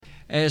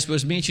As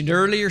was mentioned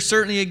earlier,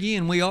 certainly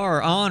again we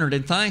are honored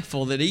and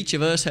thankful that each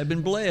of us have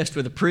been blessed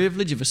with the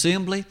privilege of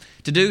assembly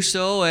to do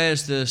so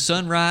as the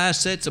sunrise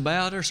sets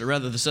about us, or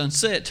rather the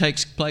sunset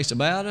takes place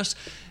about us,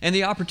 and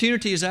the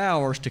opportunity is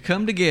ours to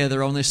come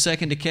together on this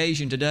second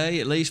occasion today,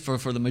 at least for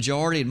the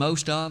majority and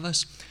most of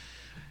us.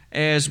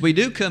 As we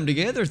do come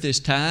together at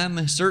this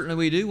time, certainly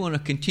we do want to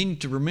continue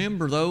to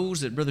remember those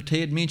that Brother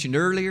Ted mentioned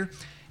earlier,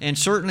 and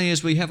certainly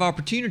as we have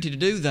opportunity to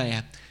do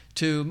that,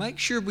 to make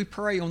sure we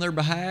pray on their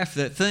behalf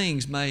that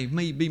things may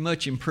be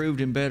much improved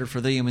and better for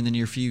them in the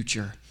near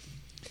future.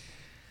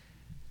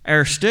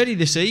 Our study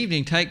this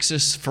evening takes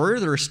us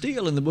further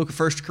still in the book of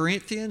 1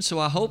 Corinthians, so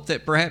I hope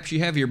that perhaps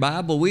you have your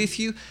Bible with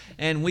you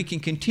and we can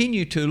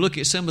continue to look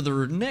at some of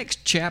the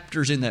next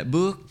chapters in that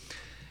book.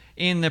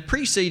 In the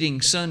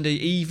preceding Sunday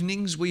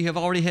evenings, we have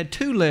already had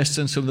 2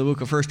 lessons from the book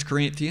of 1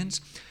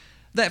 Corinthians.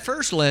 That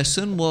first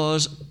lesson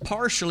was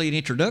partially an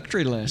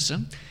introductory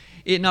lesson.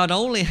 It not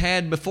only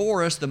had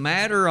before us the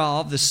matter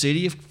of the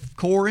city of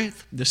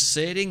Corinth, the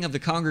setting of the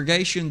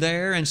congregation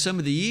there, and some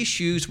of the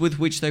issues with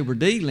which they were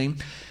dealing,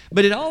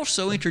 but it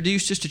also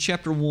introduced us to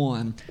chapter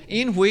 1,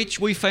 in which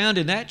we found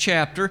in that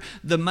chapter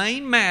the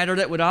main matter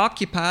that would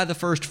occupy the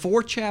first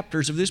 4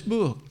 chapters of this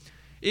book.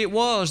 It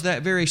was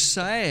that very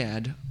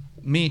sad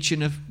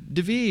mention of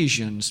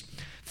divisions,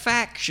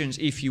 factions,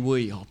 if you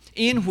will,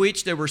 in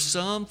which there were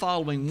some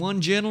following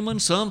one gentleman,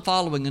 some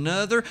following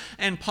another,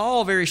 and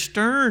Paul very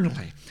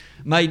sternly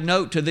made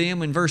note to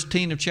them in verse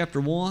 10 of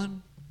chapter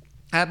 1,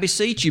 I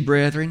beseech you,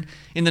 brethren,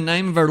 in the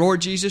name of our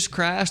Lord Jesus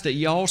Christ, that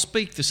ye all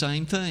speak the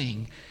same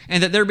thing,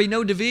 and that there be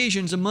no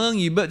divisions among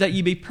you, but that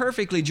ye be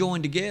perfectly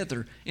joined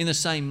together in the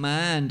same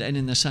mind and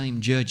in the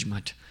same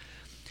judgment.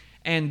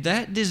 And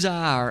that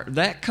desire,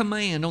 that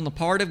command on the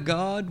part of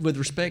God with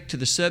respect to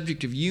the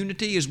subject of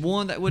unity is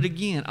one that would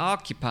again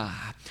occupy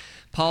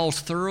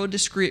Paul's thorough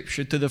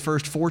description through the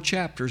first 4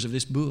 chapters of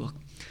this book.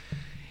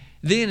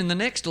 Then in the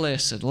next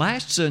lesson,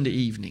 last Sunday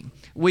evening,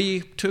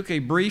 we took a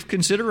brief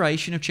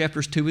consideration of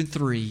chapters 2 and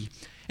 3.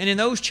 And in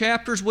those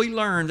chapters we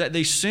learned that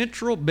the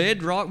central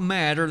bedrock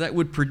matter that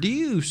would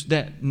produce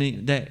that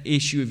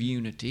issue of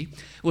unity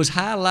was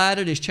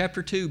highlighted as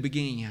chapter 2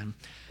 began.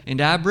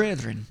 And I,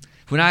 brethren,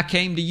 when I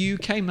came to you,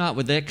 came not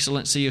with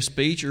excellency of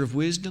speech or of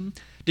wisdom,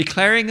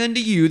 declaring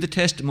unto you the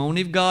testimony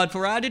of God,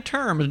 for I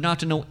determined not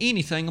to know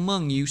anything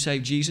among you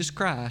save Jesus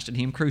Christ and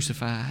Him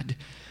crucified.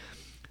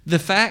 The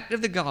fact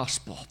of the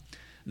gospel,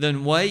 the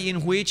way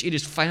in which it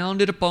is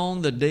founded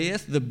upon the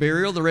death, the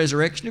burial, the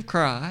resurrection of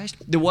Christ,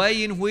 the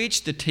way in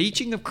which the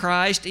teaching of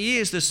Christ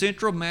is the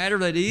central matter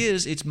that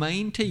is its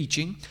main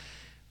teaching,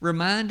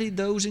 reminded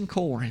those in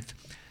Corinth.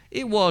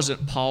 It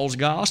wasn't Paul's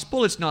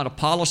gospel, it's not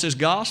Apollos'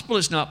 gospel,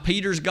 it's not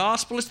Peter's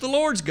gospel, it's the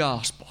Lord's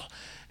gospel.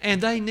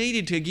 And they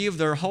needed to give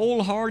their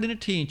whole heart and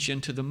attention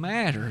to the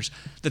matters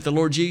that the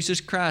Lord Jesus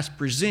Christ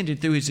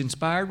presented through His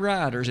inspired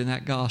writers in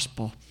that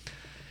gospel.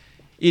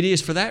 It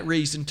is for that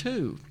reason,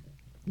 too,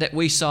 that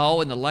we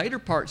saw in the later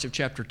parts of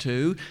chapter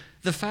 2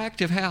 the fact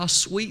of how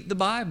sweet the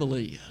Bible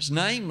is,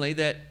 namely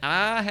that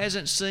eye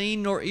hasn't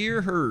seen nor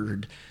ear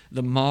heard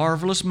the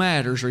marvelous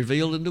matters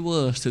revealed unto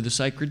us through the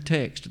sacred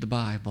text of the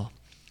Bible.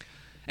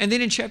 And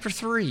then in chapter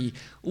 3,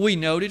 we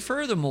noted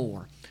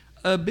furthermore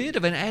a bit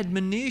of an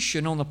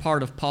admonition on the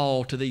part of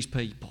Paul to these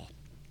people,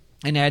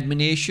 an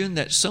admonition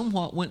that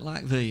somewhat went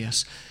like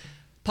this.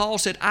 Paul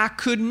said, I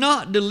could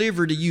not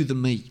deliver to you the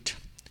meat,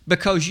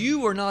 because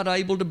you were not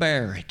able to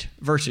bear it.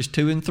 Verses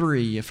 2 and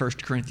 3 of 1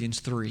 Corinthians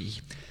 3.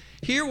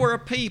 Here were a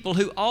people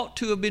who ought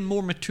to have been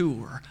more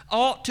mature,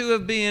 ought to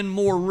have been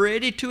more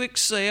ready to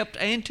accept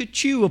and to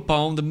chew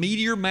upon the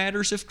meatier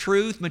matters of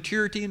truth,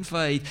 maturity, and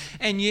faith,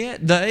 and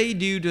yet they,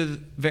 due to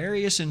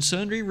various and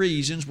sundry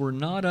reasons, were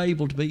not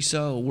able to be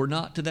so, were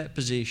not to that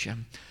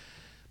position.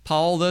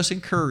 Paul thus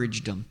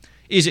encouraged them.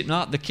 Is it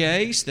not the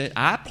case that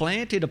I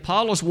planted,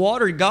 Apollos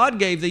watered, God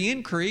gave the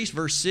increase,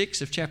 verse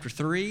 6 of chapter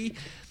 3?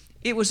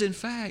 It was in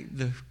fact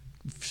the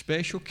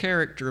special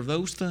character of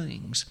those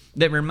things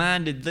that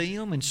reminded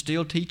them and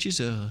still teaches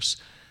us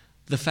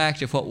the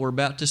fact of what we're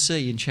about to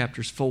see in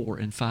chapters 4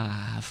 and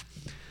 5.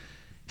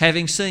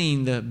 Having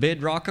seen the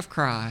bedrock of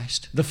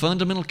Christ, the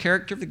fundamental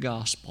character of the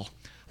gospel,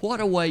 what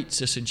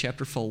awaits us in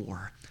chapter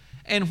 4?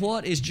 And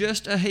what is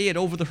just ahead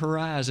over the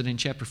horizon in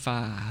chapter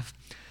 5?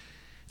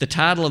 The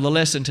title of the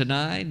lesson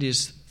tonight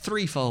is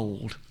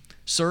threefold: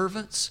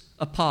 servants,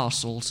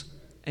 apostles,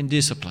 and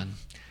discipline.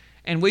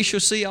 And we shall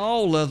see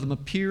all of them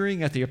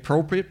appearing at the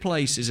appropriate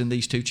places in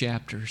these 2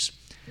 chapters.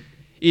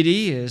 It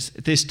is,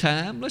 at this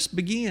time, let's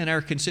begin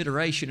our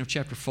consideration of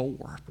chapter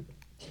 4.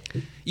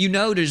 You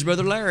notice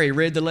Brother Larry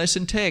read the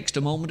lesson text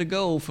a moment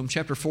ago from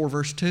chapter 4,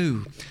 verse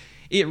 2.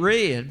 It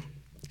read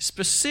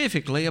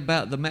specifically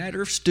about the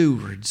matter of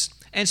stewards,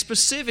 and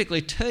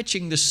specifically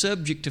touching the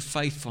subject of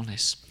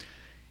faithfulness.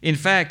 In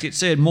fact, it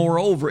said,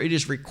 moreover, it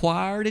is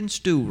required in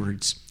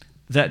stewards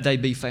that they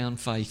be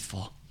found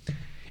faithful.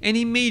 And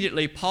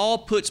immediately Paul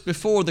puts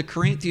before the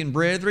Corinthian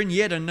brethren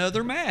yet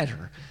another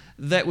matter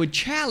that would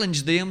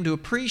challenge them to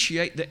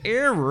appreciate the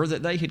error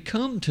that they had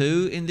come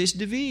to in this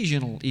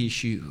divisional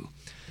issue.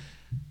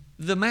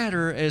 The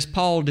matter, as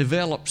Paul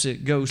develops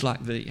it, goes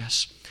like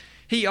this.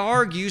 He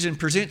argues and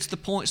presents the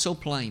point so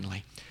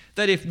plainly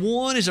that if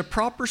one is a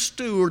proper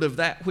steward of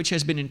that which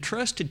has been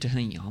entrusted to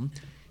him,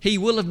 he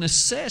will of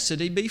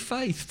necessity be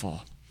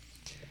faithful.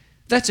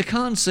 That's a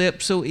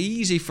concept so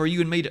easy for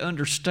you and me to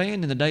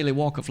understand in the daily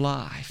walk of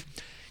life.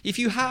 If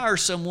you hire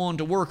someone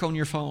to work on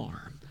your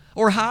farm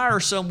or hire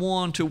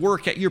someone to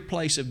work at your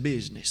place of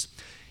business,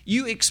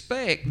 you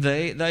expect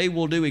they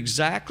will do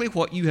exactly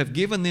what you have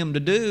given them to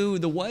do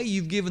the way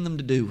you've given them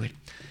to do it.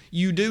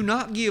 You do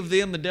not give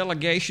them the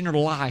delegation or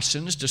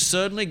license to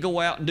suddenly go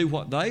out and do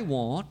what they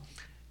want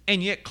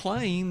and yet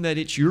claim that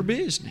it's your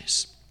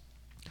business.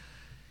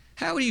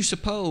 How do you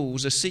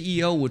suppose a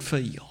CEO would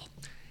feel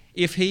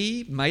if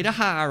he made a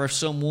hire of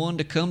someone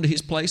to come to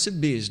his place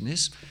of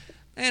business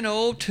and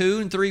 2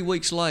 and 3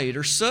 weeks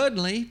later,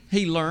 suddenly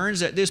he learns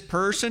that this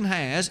person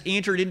has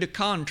entered into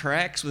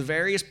contracts with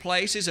various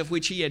places of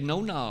which he had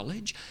no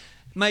knowledge,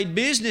 made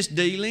business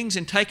dealings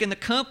and taken the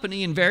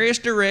company in various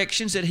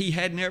directions that he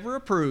had never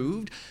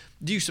approved?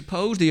 Do you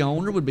suppose the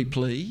owner would be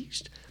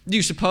pleased? Do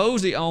you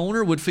suppose the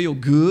owner would feel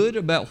good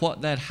about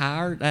what that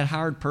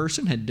hired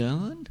person had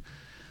done?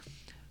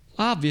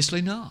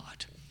 Obviously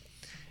not.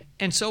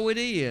 And so it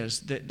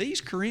is that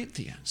these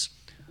Corinthians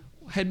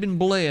had been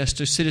blessed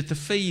to sit at the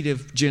feet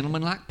of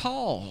gentlemen like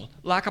Paul,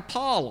 like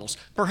Apollos,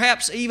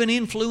 perhaps even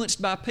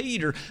influenced by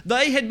Peter.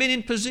 They had been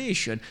in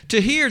position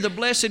to hear the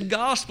blessed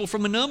gospel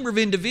from a number of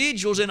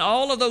individuals, and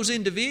all of those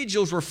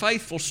individuals were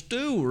faithful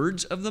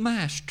stewards of the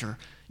Master,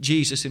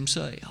 Jesus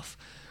himself.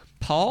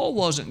 Paul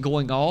wasn't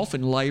going off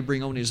and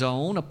laboring on his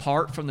own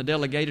apart from the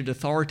delegated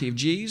authority of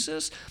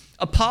Jesus.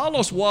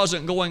 Apollos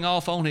wasn't going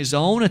off on his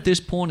own at this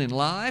point in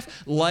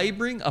life,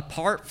 laboring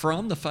apart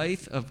from the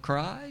faith of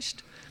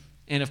Christ.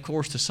 And of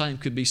course, the same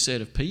could be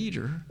said of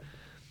Peter.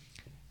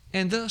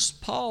 And thus,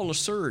 Paul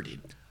asserted,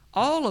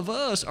 all of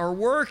us are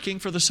working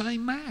for the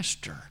same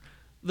master,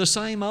 the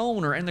same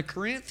owner. And the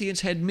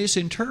Corinthians had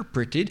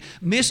misinterpreted,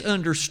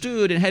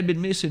 misunderstood, and had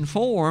been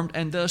misinformed,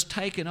 and thus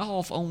taken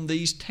off on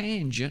these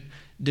tangent,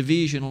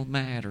 divisional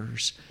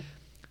matters.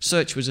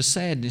 Such was a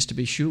sadness, to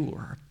be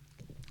sure.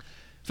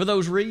 For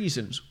those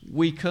reasons,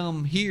 we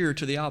come here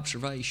to the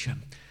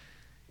observation.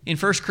 In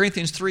 1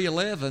 Corinthians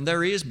 3:11,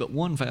 there is but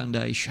one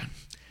foundation.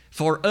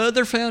 For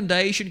other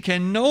foundation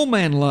can no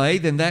man lay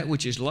than that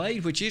which is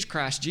laid, which is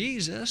Christ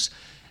Jesus.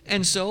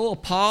 And so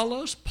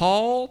Apollos,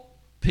 Paul,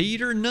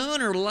 Peter,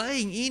 none are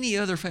laying any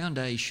other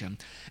foundation.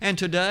 And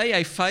today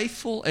a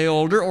faithful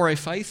elder or a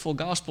faithful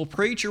gospel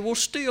preacher will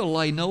still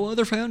lay no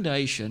other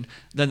foundation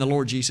than the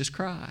Lord Jesus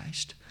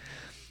Christ.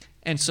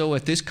 And so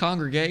at this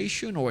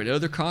congregation or at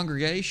other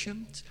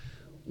congregations,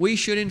 we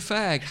should in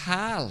fact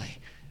highly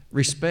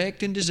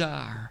respect and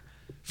desire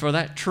for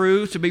that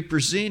truth to be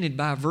presented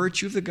by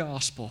virtue of the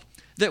gospel,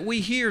 that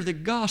we hear the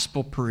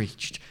gospel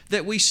preached,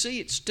 that we see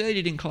it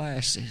studied in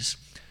classes,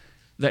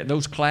 that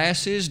those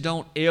classes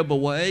don't ebb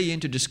away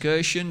into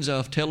discussions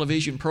of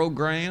television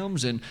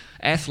programs and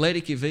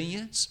athletic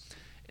events.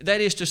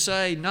 That is to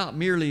say, not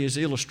merely as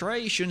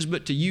illustrations,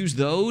 but to use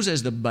those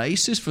as the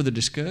basis for the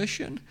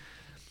discussion.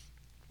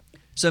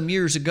 Some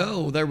years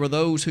ago, there were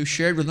those who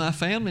shared with my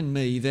family and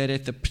me that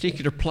at the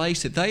particular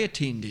place that they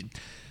attended,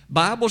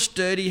 Bible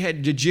study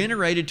had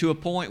degenerated to a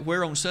point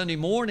where on Sunday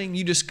morning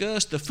you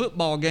discussed the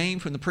football game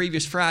from the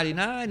previous Friday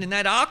night, and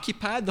that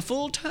occupied the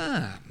full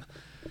time.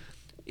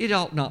 It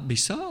ought not be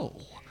so.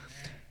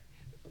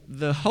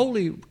 The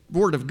Holy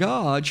Word of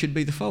God should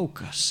be the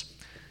focus.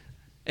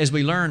 As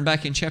we learned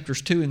back in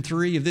chapters 2 and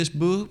 3 of this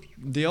book,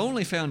 the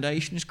only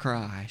foundation is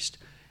Christ,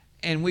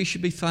 and we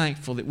should be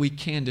thankful that we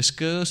can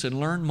discuss and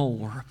learn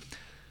more.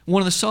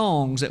 One of the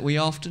songs that we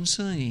often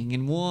sing,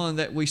 and one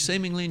that we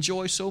seemingly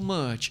enjoy so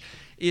much,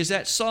 is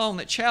that song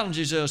that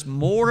challenges us,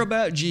 more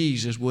about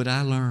Jesus would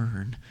I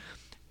learn.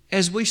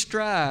 As we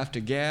strive to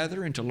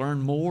gather and to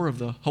learn more of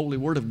the Holy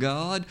Word of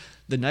God,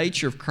 the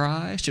nature of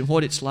Christ, and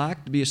what it's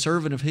like to be a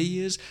servant of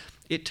His,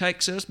 it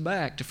takes us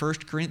back to 1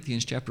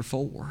 Corinthians chapter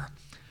 4.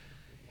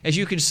 As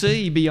you can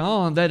see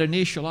beyond that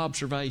initial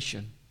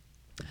observation,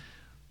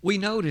 we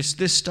notice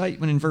this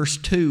statement in verse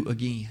 2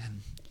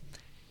 again.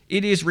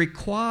 It is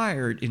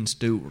required in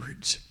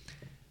stewards.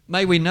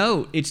 May we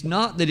note, it's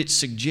not that it's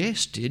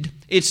suggested.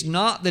 It's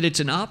not that it's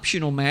an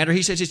optional matter.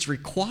 He says it's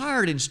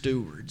required in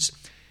stewards.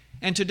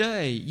 And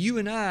today, you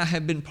and I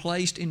have been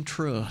placed in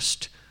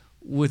trust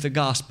with the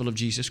gospel of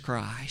Jesus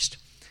Christ.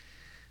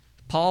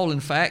 Paul, in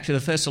fact, to the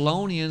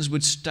Thessalonians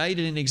would state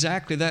it in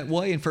exactly that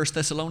way in 1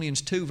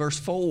 Thessalonians 2, verse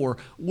 4.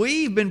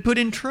 We've been put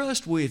in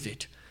trust with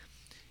it.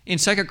 In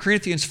 2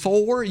 Corinthians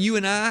 4, you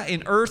and I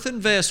in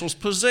earthen vessels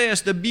possess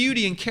the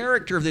beauty and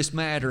character of this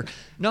matter,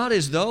 not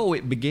as though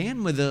it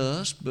began with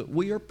us, but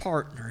we are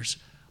partners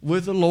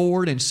with the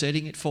Lord in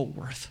setting it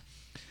forth.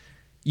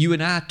 You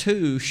and I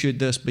too should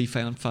thus be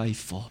found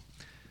faithful.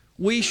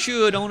 We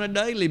should on a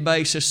daily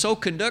basis so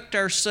conduct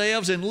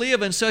ourselves and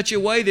live in such a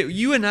way that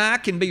you and I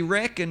can be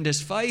reckoned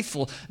as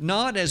faithful,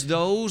 not as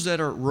those that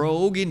are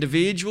rogue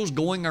individuals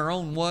going our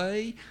own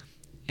way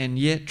and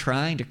yet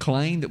trying to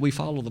claim that we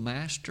follow the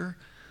Master.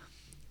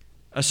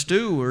 A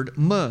steward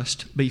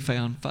must be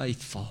found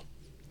faithful.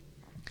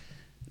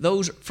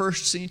 Those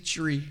first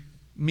century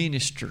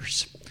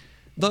ministers,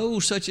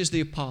 those such as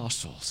the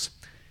apostles,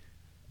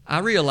 I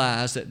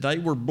realize that they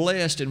were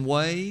blessed in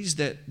ways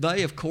that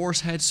they, of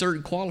course, had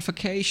certain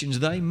qualifications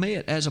they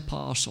met as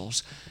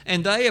apostles.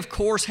 And they, of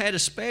course, had a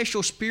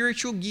special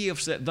spiritual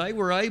gifts that they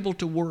were able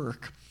to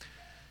work.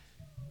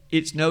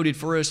 It's noted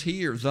for us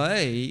here,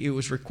 it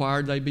was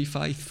required they be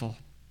faithful.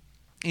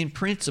 In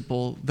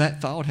principle,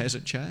 that thought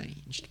hasn't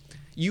changed.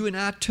 You and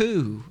I,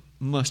 too,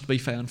 must be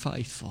found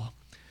faithful.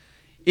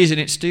 Isn't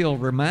it still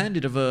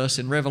reminded of us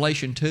in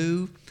Revelation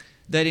 2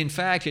 that, in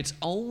fact, it's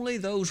only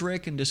those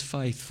reckoned as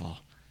faithful?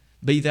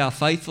 Be thou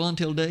faithful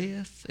until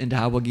death, and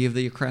I will give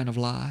thee a crown of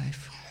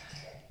life.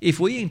 If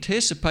we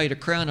anticipate a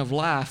crown of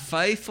life,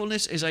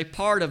 faithfulness is a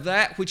part of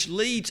that which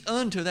leads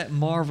unto that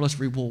marvelous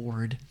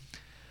reward.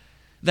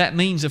 That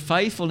means of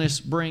faithfulness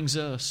brings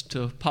us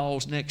to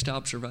Paul's next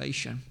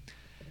observation.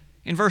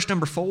 In verse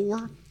number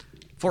 4,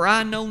 for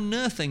I know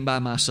nothing by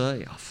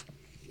myself,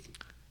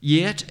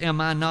 yet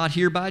am I not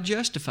hereby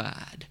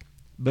justified,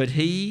 but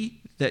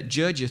he that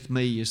judgeth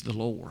me is the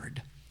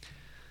Lord.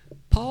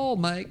 Paul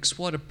makes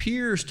what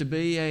appears to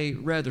be a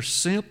rather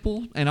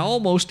simple and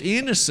almost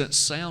innocent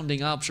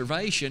sounding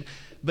observation,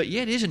 but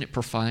yet isn't it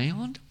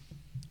profound?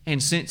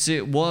 And since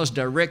it was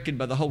directed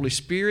by the Holy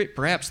Spirit,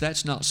 perhaps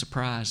that's not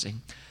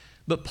surprising.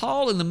 But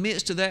Paul, in the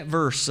midst of that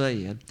verse,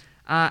 said,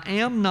 I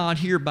am not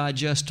hereby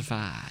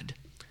justified.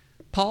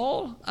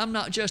 Paul, I'm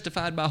not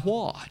justified by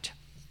what?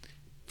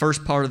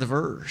 First part of the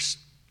verse,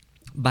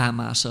 by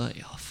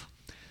myself.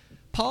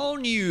 Paul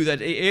knew that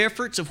the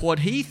efforts of what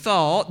he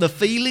thought, the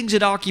feelings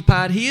that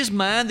occupied his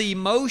mind, the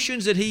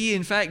emotions that he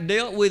in fact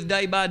dealt with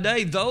day by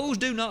day, those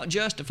do not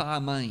justify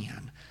a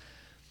man.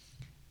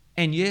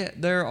 And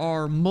yet there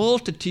are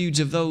multitudes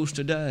of those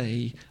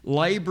today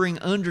laboring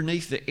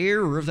underneath the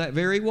error of that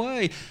very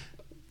way.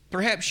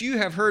 Perhaps you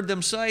have heard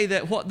them say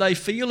that what they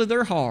feel in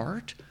their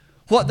heart,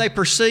 what they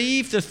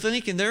perceive to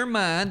think in their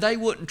mind, they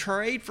wouldn't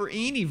trade for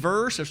any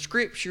verse of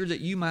Scripture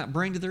that you might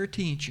bring to their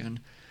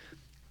attention.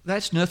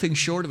 That's nothing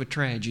short of a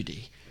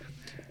tragedy.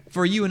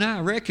 For you and I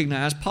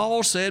recognize,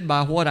 Paul said,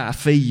 by what I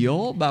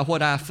feel, by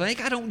what I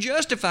think, I don't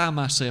justify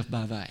myself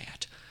by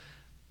that.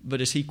 But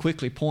as he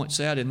quickly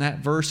points out in that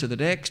verse of the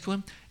next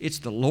one, it's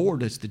the Lord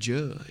that's the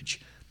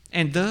judge.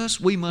 And thus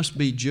we must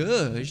be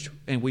judged,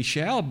 and we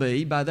shall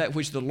be, by that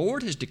which the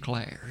Lord has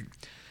declared.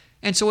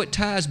 And so it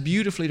ties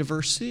beautifully to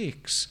verse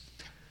 6,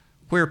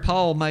 where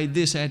Paul made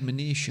this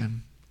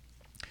admonition.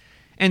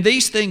 And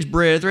these things,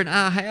 brethren,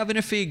 I have in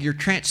a figure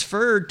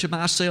transferred to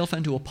myself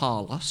and to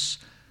Apollos,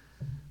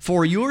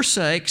 for your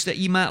sakes, that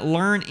ye might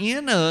learn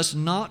in us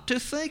not to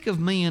think of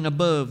men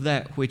above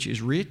that which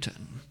is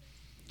written,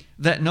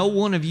 that no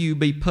one of you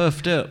be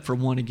puffed up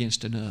from one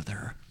against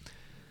another.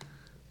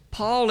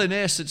 Paul, in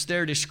essence,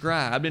 there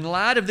described, in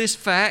light of this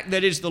fact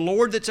that it's the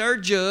Lord that's our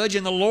judge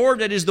and the Lord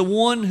that is the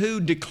one who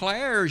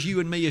declares you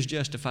and me as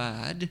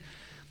justified,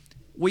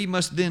 we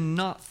must then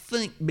not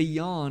think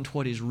beyond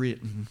what is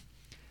written.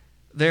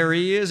 There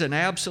is an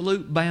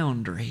absolute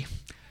boundary.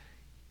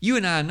 You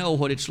and I know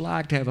what it's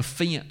like to have a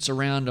fence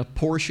around a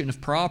portion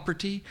of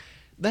property.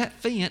 That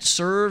fence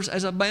serves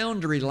as a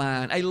boundary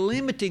line, a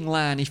limiting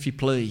line, if you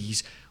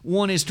please.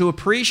 One is to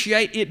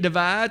appreciate it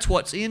divides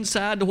what's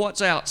inside to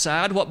what's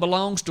outside, what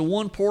belongs to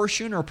one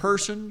portion or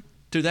person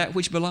to that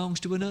which belongs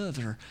to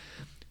another.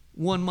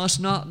 One must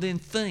not then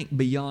think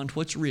beyond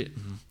what's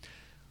written.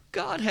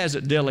 God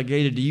hasn't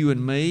delegated to you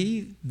and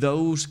me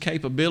those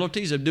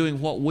capabilities of doing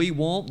what we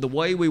want, the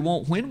way we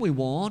want, when we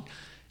want.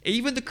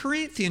 Even the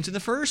Corinthians in the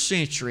first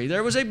century,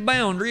 there was a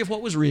boundary of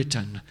what was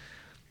written,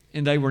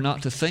 and they were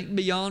not to think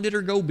beyond it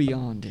or go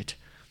beyond it.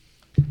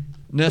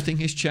 Nothing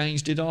has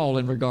changed at all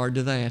in regard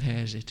to that,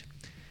 has it?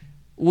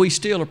 We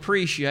still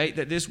appreciate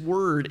that this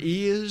word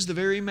is the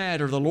very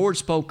matter the Lord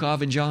spoke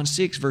of in John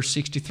 6, verse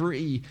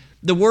 63.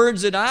 The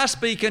words that I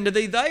speak unto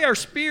thee, they are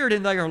spirit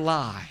and they are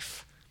life.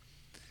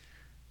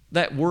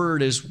 That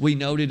word, as we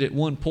noted at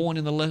one point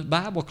in the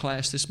Bible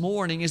class this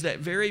morning, is that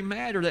very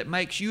matter that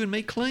makes you and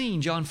me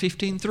clean, John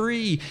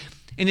 15:3.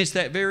 And it's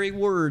that very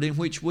word in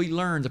which we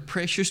learn the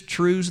precious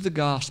truths of the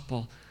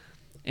gospel.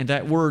 And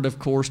that word, of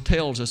course,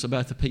 tells us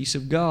about the peace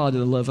of God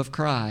and the love of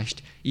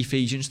Christ,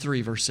 Ephesians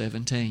 3, verse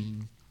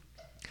 17.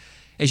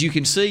 As you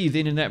can see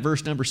then in that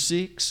verse number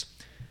 6,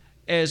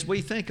 as we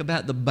think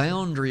about the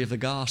boundary of the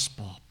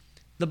gospel,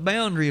 the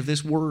boundary of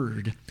this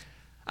word,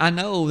 I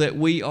know that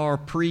we are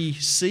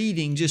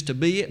preceding just a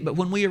bit, but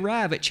when we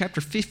arrive at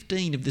chapter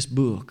 15 of this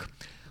book,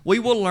 we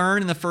will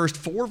learn in the first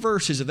 4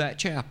 verses of that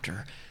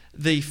chapter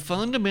the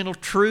fundamental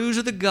truths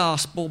of the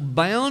gospel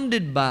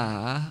bounded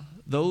by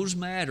those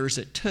matters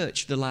that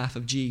touch the life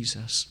of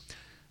Jesus,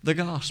 the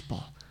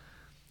gospel.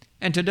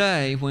 And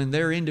today, when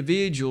there are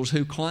individuals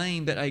who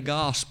claim that a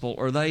gospel,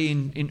 or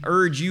they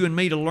urge you and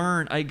me to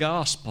learn a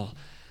gospel,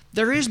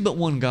 there is but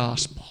one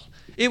gospel.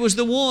 It was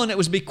the one that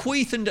was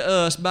bequeathed unto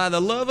us by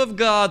the love of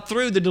God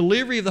through the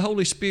delivery of the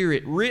Holy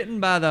Spirit, written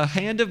by the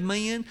hand of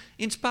men,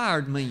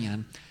 inspired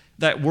men.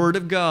 that Word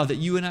of God that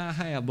you and I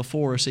have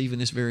before us even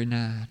this very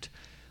night.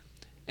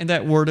 And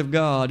that Word of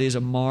God is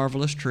a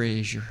marvelous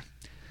treasure.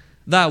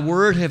 Thy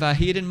Word have I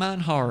hid in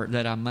mine heart,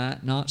 that I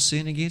might not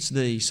sin against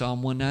Thee.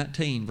 Psalm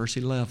 119, verse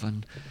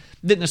 11.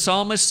 Didn't the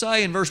psalmist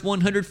say in verse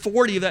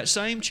 140 of that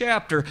same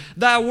chapter,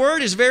 Thy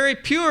Word is very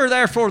pure,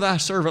 therefore Thy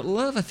servant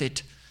loveth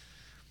it.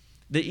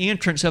 The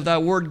entrance of Thy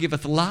Word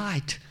giveth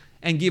light,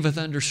 and giveth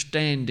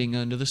understanding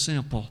unto the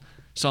simple.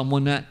 Psalm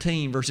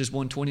 119, verses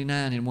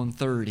 129 and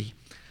 130.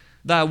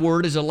 Thy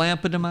Word is a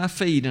lamp unto my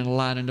feet and a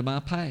light unto my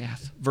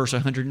path. Verse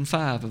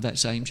 105 of that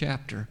same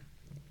chapter.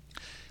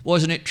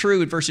 Wasn't it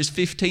true in verses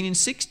 15 and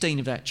 16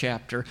 of that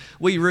chapter?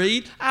 We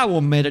read, I will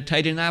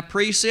meditate in Thy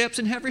precepts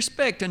and have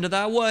respect unto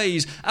Thy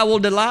ways. I will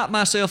delight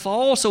myself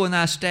also in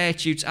Thy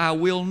statutes. I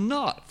will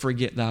not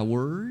forget Thy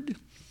word.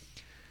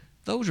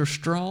 Those are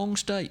strong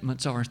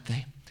statements, aren't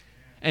they?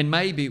 And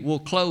maybe we'll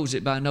close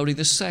it by noting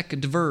the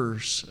second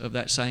verse of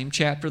that same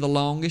chapter, the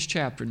longest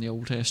chapter in the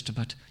Old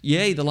Testament.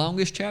 Yea, the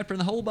longest chapter in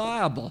the whole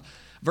Bible.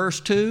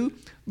 Verse 2,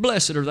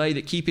 Blessed are they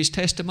that keep His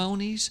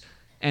testimonies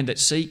and that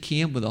seek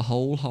Him with a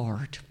whole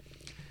heart.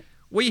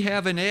 We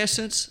have, in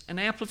essence, an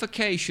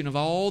amplification of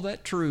all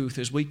that truth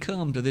as we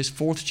come to this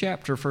fourth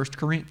chapter of 1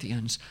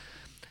 Corinthians.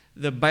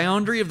 The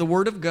boundary of the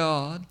Word of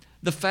God,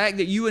 the fact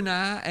that you and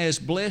I, as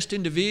blessed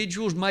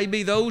individuals, may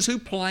be those who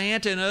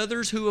plant and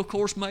others who, of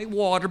course, may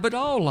water, but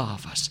all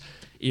of us,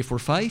 if we're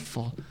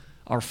faithful,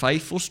 are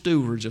faithful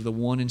stewards of the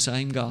one and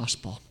same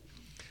gospel.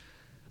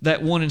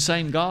 That one and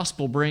same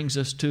gospel brings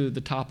us to the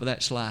top of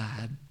that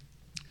slide.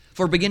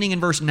 For beginning in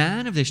verse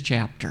 9 of this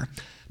chapter,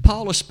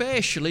 Paul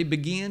especially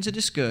begins a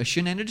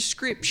discussion and a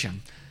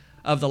description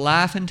of the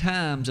life and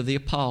times of the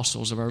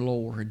apostles of our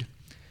Lord.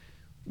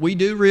 We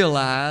do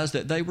realize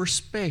that they were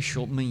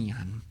special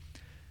men.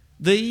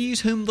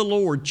 These whom the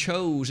Lord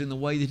chose in the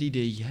way that He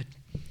did.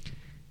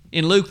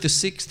 In Luke the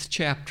 6th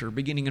chapter,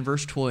 beginning in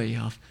verse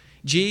 12,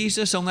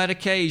 Jesus on that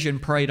occasion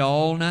prayed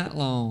all night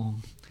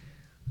long.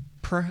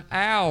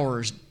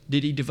 Hours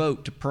did He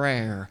devote to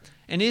prayer.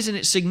 And isn't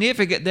it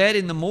significant that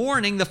in the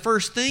morning, the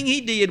first thing He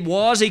did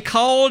was He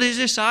called His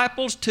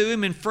disciples to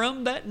Him, and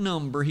from that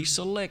number He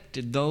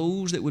selected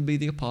those that would be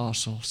the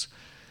apostles.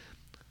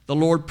 The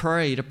Lord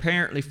prayed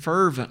apparently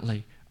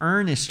fervently,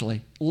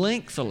 earnestly,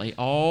 lengthily,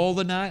 all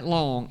the night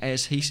long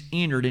as He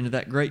entered into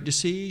that great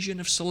decision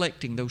of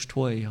selecting those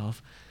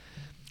 12.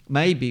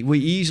 Maybe we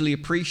easily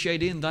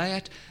appreciate in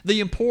that the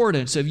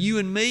importance of you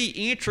and me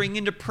entering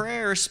into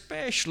prayer,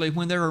 especially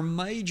when there are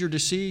major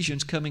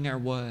decisions coming our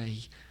way.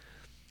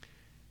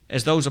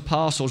 As those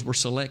apostles were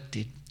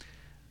selected,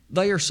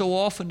 they are so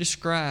often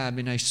described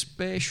in a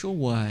special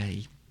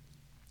way.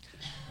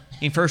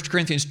 In 1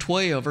 Corinthians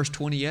 12, verse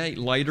 28,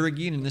 later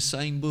again in the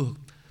same book,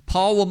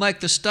 Paul will make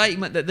the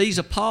statement that these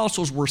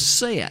apostles were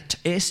set,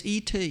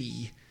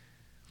 S-E-T,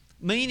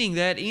 meaning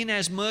that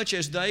inasmuch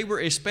as they were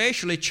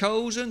especially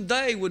chosen,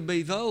 they would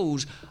be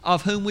those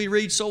of whom we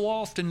read so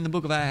often in the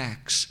book of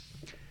Acts.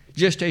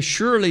 Just as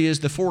surely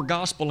as the four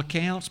gospel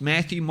accounts,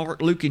 Matthew,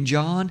 Mark, Luke, and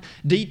John,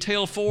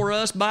 detail for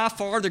us by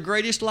far the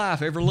greatest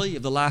life ever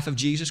lived, the life of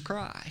Jesus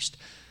Christ.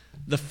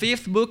 The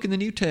fifth book in the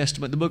New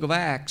Testament, the book of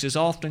Acts, is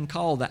often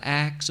called the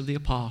Acts of the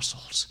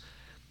Apostles.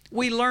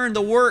 We learn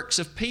the works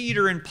of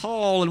Peter and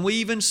Paul, and we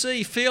even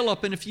see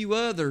Philip and a few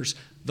others,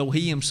 though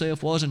he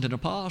himself wasn't an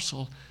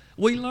apostle.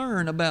 We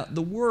learn about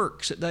the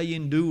works that they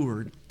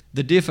endured,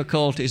 the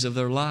difficulties of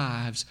their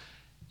lives,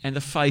 and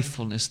the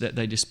faithfulness that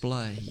they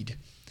displayed.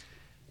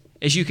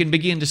 As you can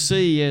begin to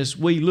see as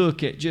we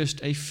look at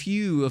just a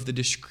few of the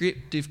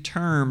descriptive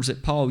terms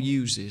that Paul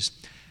uses,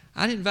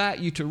 I'd invite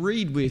you to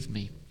read with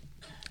me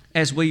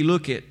as we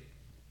look at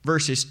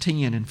verses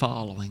 10 and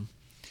following.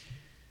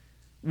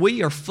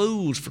 We are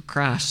fools for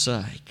Christ's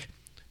sake,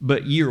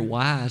 but ye are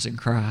wise in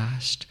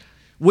Christ.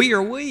 We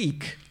are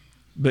weak,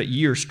 but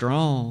ye are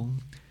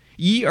strong.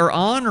 Ye are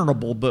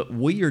honorable, but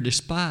we are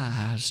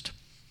despised.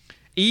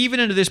 Even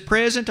unto this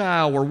present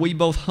hour we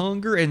both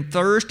hunger and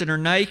thirst and are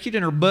naked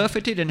and are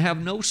buffeted and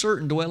have no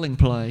certain dwelling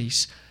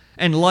place.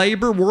 And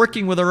labor,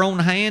 working with our own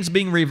hands,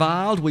 being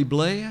reviled, we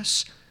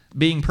bless.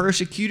 Being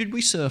persecuted,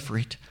 we suffer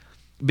it.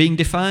 Being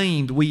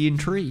defamed, we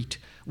entreat.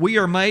 We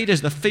are made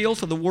as the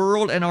filth of the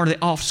world and are the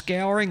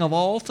offscouring of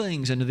all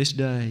things unto this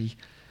day.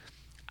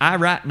 I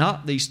write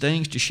not these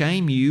things to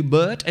shame you,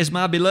 but as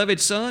my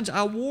beloved sons,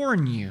 I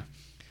warn you.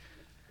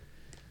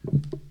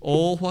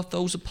 Oh, what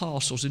those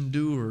apostles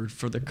endured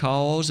for the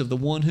cause of the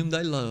one whom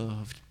they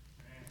loved.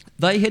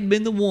 They had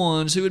been the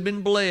ones who had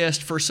been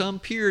blessed for some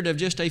period of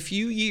just a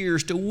few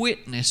years to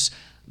witness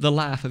the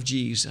life of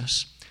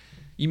Jesus.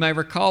 You may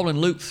recall in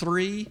Luke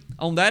 3,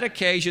 on that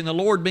occasion, the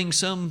Lord being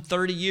some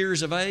 30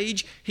 years of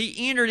age,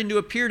 He entered into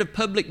a period of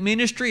public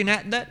ministry and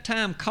at that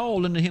time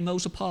called unto Him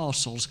those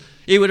apostles.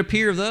 It would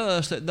appear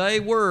thus that they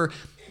were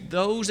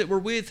those that were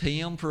with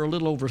Him for a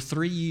little over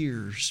 3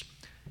 years.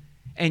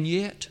 And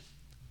yet,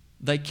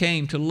 they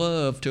came to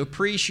love, to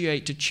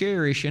appreciate, to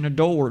cherish, and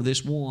adore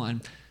this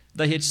one.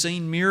 They had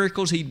seen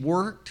miracles He'd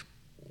worked,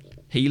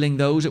 healing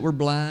those that were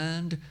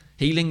blind,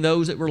 healing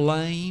those that were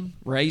lame,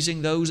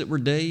 raising those that were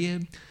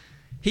dead.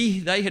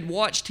 They had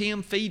watched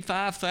him feed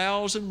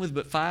 5,000 with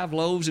but 5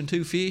 loaves and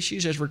 2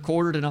 fishes, as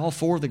recorded in all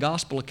 4 of the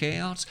gospel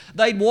accounts.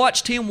 They'd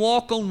watched him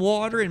walk on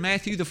water in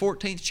Matthew the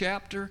 14th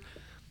chapter.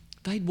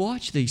 They'd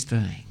watched these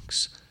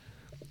things.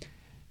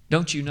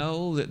 Don't you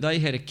know that they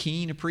had a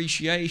keen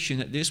appreciation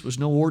that this was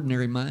no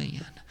ordinary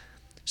man?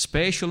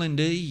 Special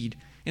indeed.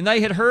 And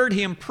they had heard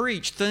him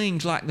preach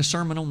things like the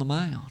Sermon on the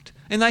Mount.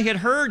 And they had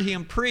heard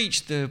him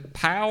preach the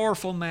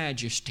powerful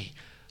majesty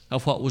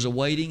of what was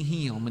awaiting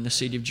him in the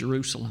city of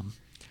Jerusalem.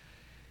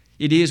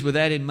 It is with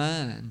that in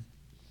mind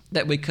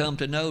that we come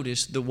to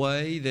notice the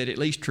way that at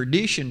least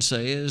tradition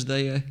says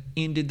they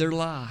ended their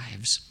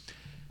lives.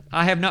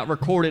 I have not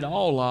recorded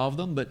all of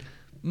them, but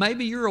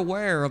maybe you're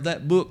aware of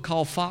that book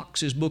called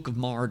Fox's Book of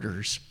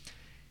Martyrs.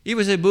 It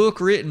was a book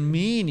written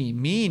many,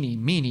 many,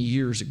 many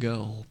years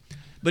ago.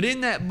 But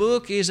in that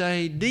book is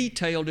a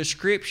detailed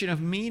description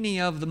of many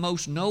of the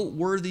most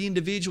noteworthy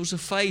individuals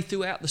of faith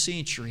throughout the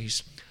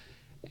centuries.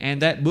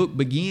 And that book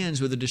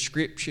begins with a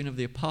description of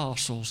the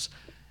apostles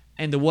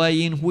and the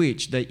way in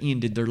which they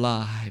ended their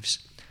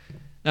lives.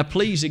 Now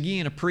please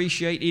again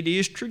appreciate it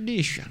is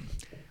tradition.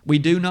 We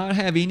do not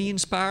have any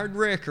inspired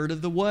record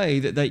of the way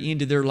that they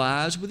ended their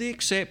lives, with the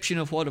exception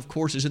of what of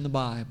course is in the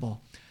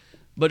Bible.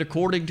 But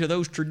according to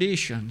those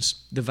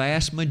traditions, the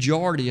vast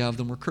majority of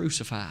them were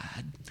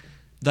crucified.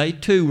 They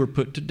too were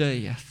put to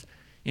death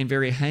in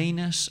very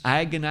heinous,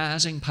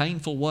 agonizing,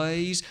 painful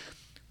ways.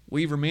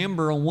 We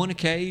remember on one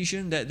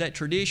occasion that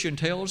tradition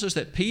tells us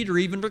that Peter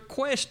even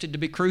requested to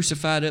be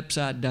crucified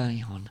upside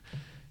down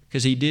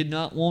because he did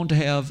not want to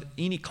have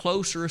any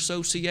closer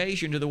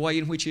association to the way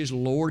in which his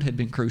Lord had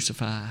been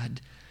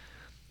crucified.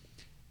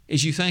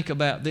 As you think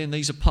about then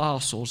these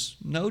apostles,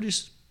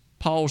 notice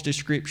Paul's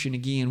description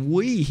again.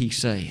 We, he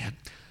said,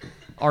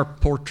 are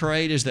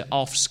portrayed as the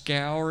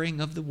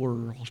offscouring of the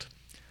world.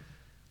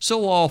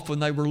 So often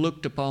they were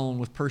looked upon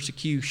with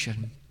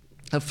persecution,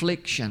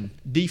 affliction,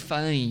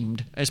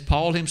 defamed, as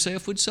Paul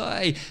himself would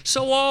say.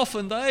 So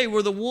often they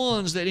were the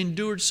ones that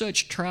endured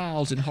such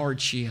trials and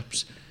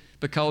hardships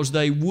because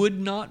they would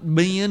not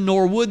bend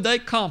nor would they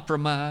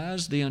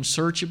compromise the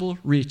unsearchable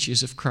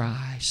riches of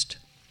Christ.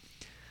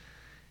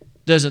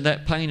 Doesn't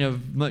that paint a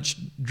much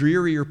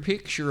drearier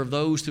picture of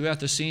those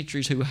throughout the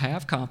centuries who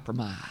have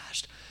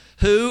compromised,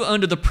 who,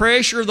 under the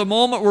pressure of the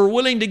moment, were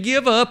willing to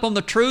give up on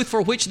the truth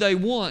for which they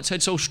once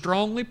had so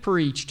strongly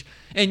preached,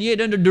 and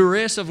yet under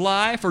duress of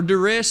life or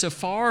duress of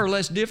far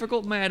less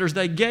difficult matters,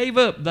 they gave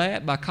up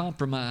that by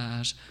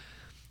compromise.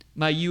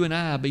 May you and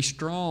I be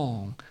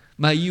strong.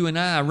 May you and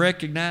I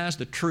recognize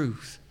the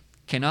truth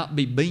cannot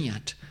be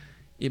bent.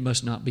 It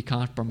must not be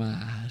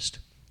compromised.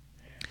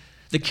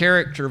 The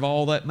character of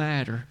all that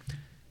matter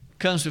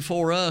comes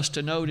before us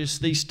to notice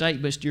these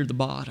statements near the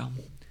bottom.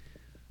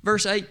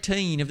 Verse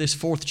 18 of this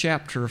 4th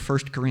chapter of 1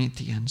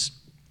 Corinthians.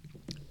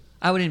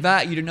 I would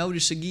invite you to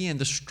notice again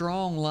the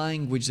strong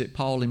language that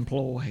Paul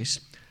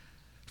employs.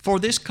 For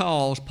this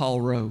cause,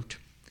 Paul wrote,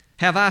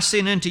 have I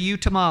sent unto you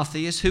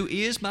Timotheus, who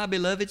is my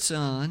beloved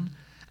son,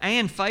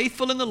 and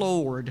faithful in the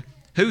Lord,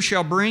 who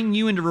shall bring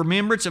you into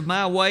remembrance of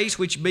my ways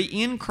which be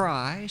in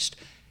Christ,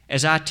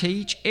 as I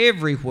teach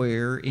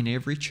everywhere in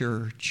every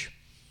church.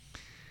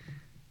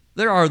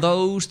 There are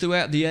those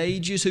throughout the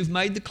ages who've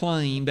made the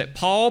claim that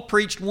Paul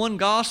preached one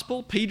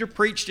gospel, Peter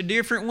preached a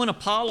different one,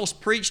 Apollos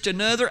preached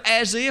another,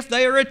 as if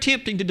they are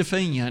attempting to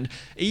defend,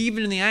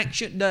 even in the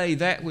ancient day,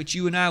 that which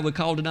you and I would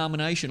call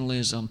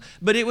denominationalism.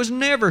 But it was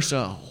never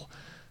so.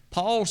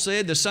 Paul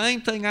said, the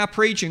same thing I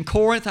preach in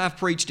Corinth, I've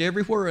preached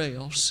everywhere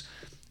else.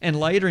 And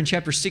later in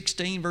chapter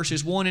 16,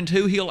 verses 1 and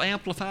 2, he'll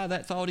amplify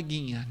that thought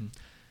again.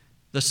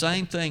 The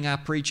same thing I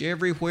preach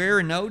everywhere.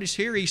 And notice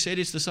here he said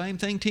it's the same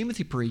thing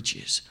Timothy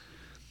preaches.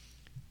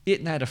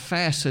 Isn't that a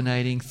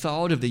fascinating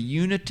thought of the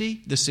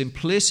unity, the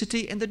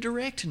simplicity, and the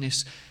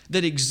directness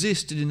that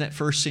existed in that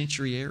first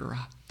century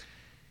era?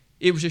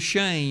 It was a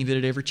shame that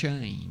it ever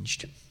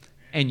changed,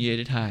 and yet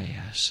it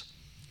has.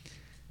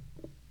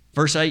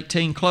 Verse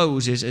 18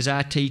 closes, as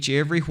I teach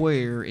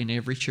everywhere in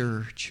every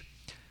church.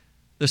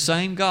 The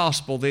same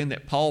gospel then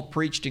that Paul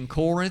preached in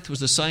Corinth was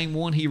the same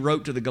one he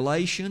wrote to the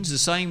Galatians, the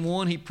same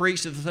one he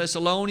preached to the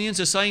Thessalonians,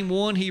 the same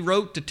one he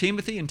wrote to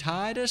Timothy and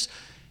Titus.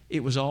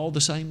 It was all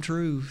the same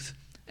truth.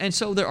 And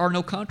so there are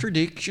no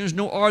contradictions,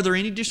 nor are there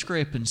any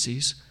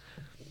discrepancies.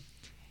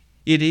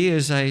 It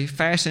is a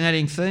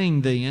fascinating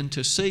thing then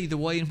to see the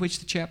way in which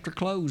the chapter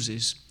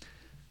closes,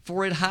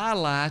 for it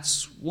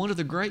highlights one of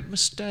the great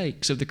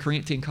mistakes of the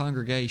Corinthian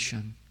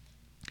congregation.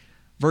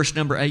 Verse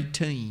number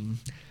 18.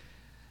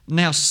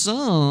 Now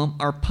some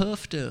are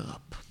puffed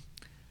up,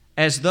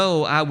 as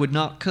though I would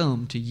not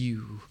come to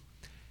you.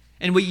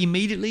 And we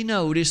immediately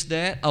notice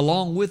that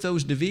along with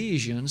those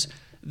divisions,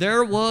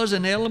 there was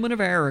an element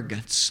of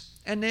arrogance,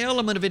 an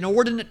element of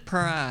inordinate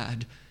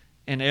pride,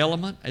 an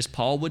element, as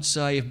Paul would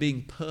say, of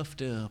being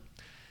puffed up.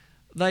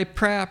 They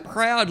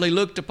proudly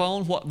looked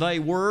upon what they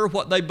were,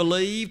 what they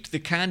believed, the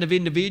kind of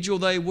individual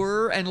they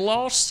were, and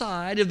lost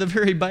sight of the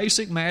very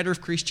basic matter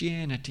of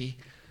Christianity.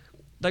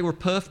 They were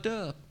puffed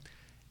up.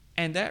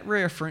 And that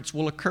reference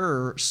will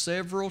occur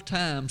several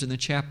times in the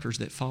chapters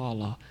that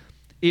follow.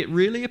 It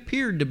really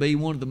appeared to be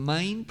one of the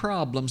main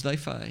problems they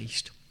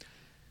faced.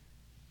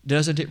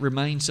 Doesn't it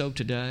remain so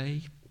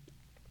today?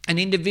 An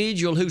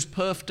individual who's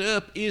puffed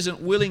up isn't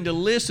willing to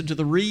listen to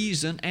the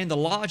reason and the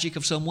logic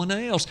of someone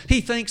else.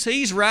 He thinks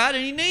he's right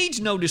and he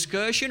needs no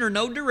discussion or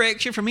no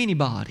direction from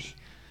anybody.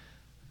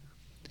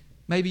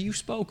 Maybe you've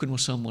spoken with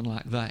someone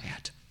like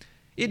that.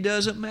 It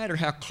doesn't matter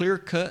how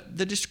clear-cut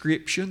the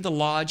description, the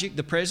logic,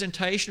 the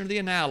presentation, or the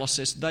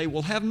analysis, they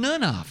will have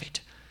none of it.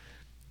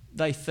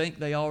 They think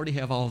they already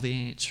have all the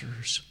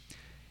answers.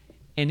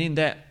 And in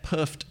that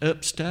puffed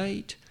up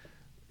state,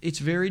 it's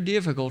very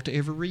difficult to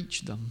ever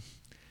reach them.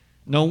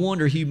 No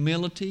wonder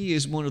humility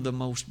is one of the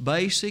most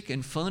basic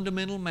and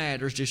fundamental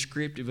matters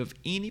descriptive of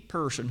any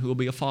person who will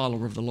be a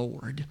follower of the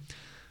Lord.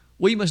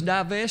 We must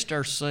divest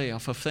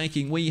ourselves of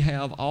thinking we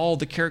have all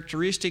the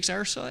characteristics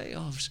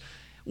ourselves.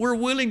 We're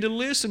willing to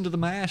listen to the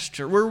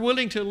Master. We're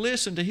willing to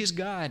listen to His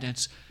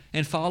guidance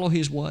and follow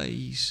His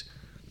ways.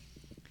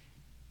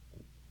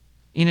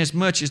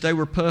 Inasmuch as they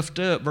were puffed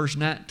up, verse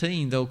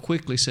 19, though,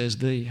 quickly says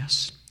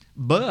this,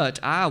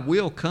 "But I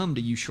will come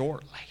to you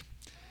shortly."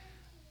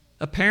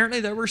 Apparently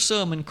there were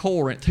some in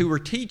Corinth who were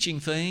teaching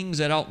things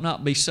that ought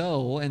not be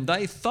so, and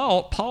they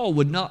thought Paul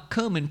would not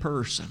come in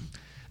person.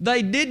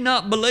 They did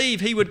not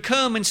believe he would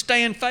come and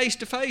stand face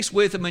to face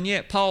with them, and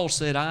yet Paul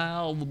said,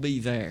 "I'll be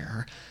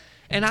there.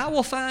 And I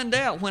will find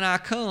out when I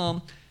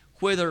come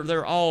whether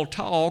they're all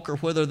talk or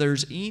whether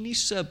there's any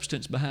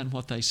substance behind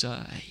what they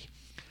say."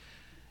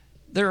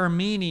 There are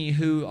many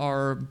who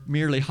are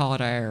merely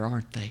hot air,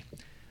 aren't they?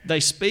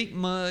 They speak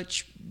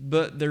much,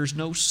 but there's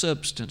no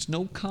substance,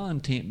 no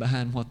content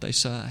behind what they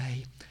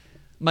say.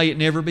 May it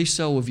never be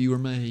so of you or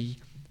me.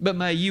 But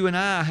may you and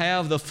I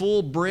have the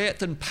full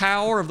breadth and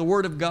power of the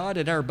Word of God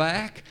at our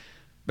back,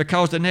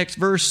 because the next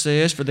verse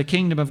says, "For the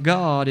kingdom of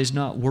God is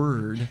not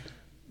word,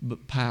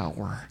 but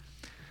power."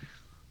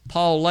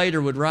 Paul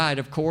later would write,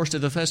 of course, to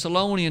the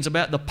Thessalonians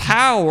about the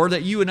power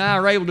that you and I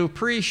are able to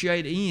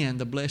appreciate in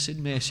the blessed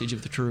message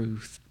of the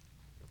truth.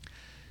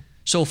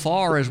 So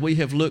far as we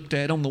have looked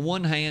at, on the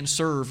one hand,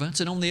 servants,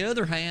 and on the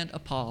other hand,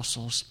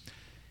 apostles.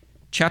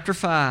 Chapter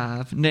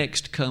 5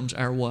 next comes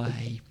our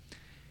way.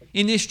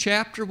 In this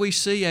chapter, we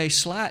see a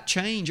slight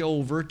change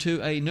over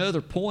to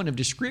another point of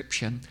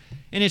description,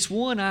 and it's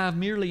one I've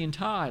merely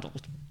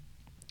entitled,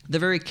 "The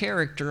very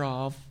character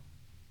of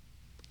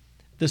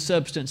the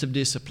substance of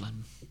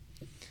discipline."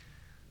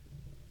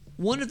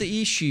 One of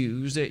the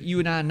issues that you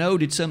and I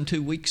noted some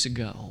 2 weeks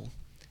ago,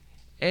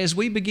 as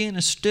we began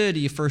a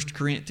study of 1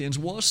 Corinthians,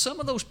 was some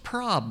of those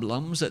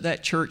problems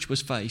that church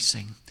was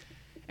facing.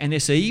 And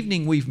this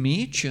evening we've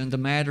mentioned the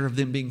matter of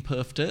them being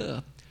puffed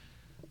up.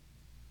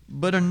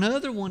 But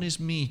another one is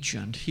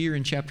mentioned here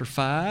in chapter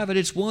 5, and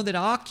it's one that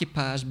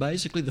occupies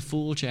basically the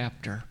full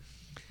chapter.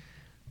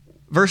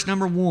 Verse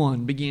number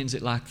 1 begins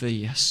it like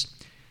this: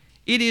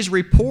 "It is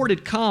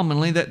reported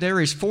commonly that there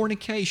is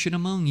fornication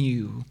among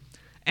you,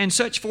 and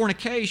such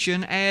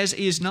fornication as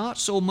is not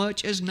so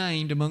much as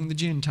named among the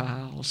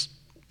Gentiles,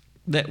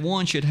 that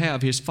one should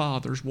have his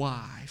father's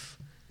wife."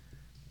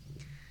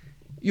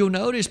 You'll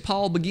notice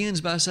Paul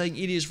begins by saying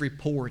it is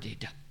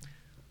reported.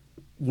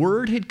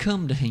 Word had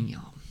come to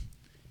him.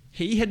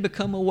 He had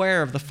become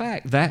aware of the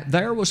fact that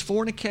there was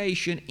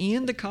fornication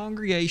in the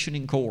congregation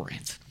in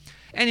Corinth.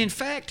 And in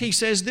fact, he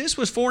says this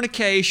was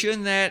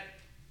fornication that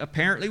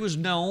apparently was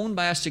known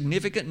by a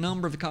significant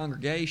number of the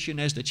congregation,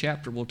 as the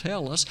chapter will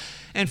tell us.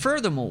 And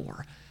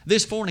furthermore,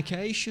 this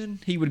fornication,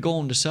 he would go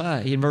on to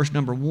say in verse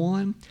number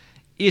 1,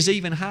 is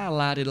even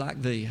highlighted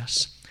like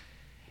this: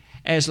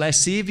 "As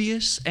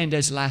lascivious and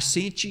as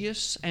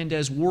licentious and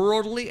as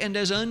worldly and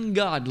as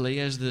ungodly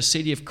as the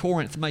city of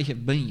Corinth may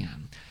have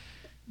been,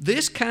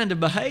 this kind of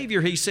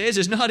behavior," he says,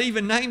 "is not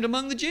even named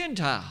among the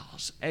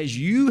Gentiles, as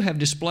you have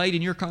displayed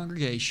in your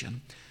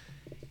congregation."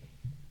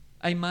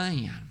 A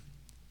man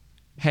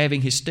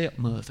having his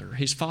stepmother,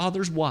 his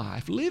father's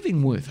wife,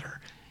 living with her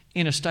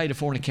in a state of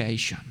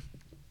fornication.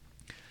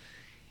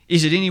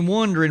 Is it any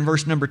wonder in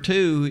verse number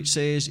 2 it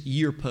says,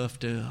 "You're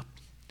puffed up"?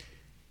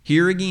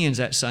 Here again is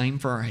that same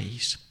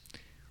phrase.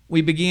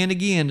 We begin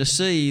again to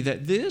see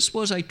that this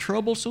was a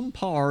troublesome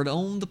part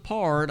on the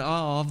part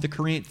of the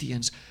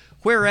Corinthians.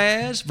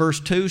 Whereas, verse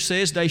 2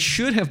 says, they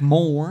should have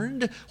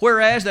mourned,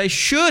 whereas they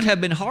should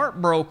have been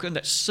heartbroken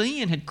that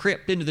sin had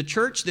crept into the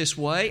church this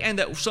way and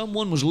that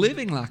someone was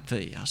living like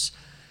this.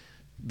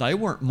 They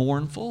weren't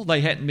mournful.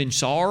 They hadn't been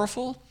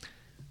sorrowful.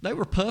 They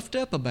were puffed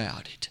up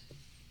about it.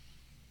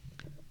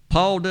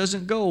 Paul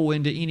doesn't go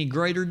into any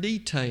greater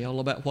detail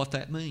about what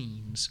that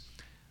means.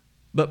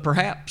 But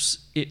perhaps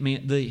it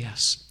meant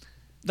this: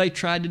 they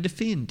tried to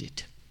defend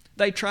it.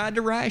 They tried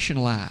to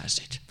rationalize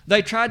it.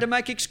 They tried to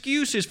make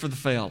excuses for the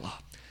fellow.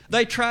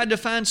 They tried to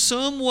find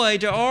some way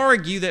to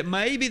argue that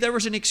maybe there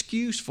was an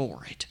excuse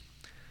for it.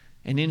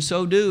 And in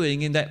so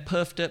doing, in that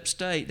puffed up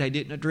state, they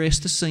didn't address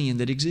the sin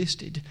that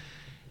existed.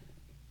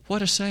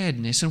 What a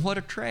sadness and what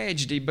a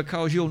tragedy,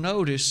 because you'll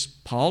notice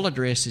Paul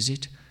addresses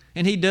it,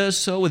 and he does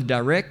so with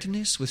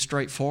directness, with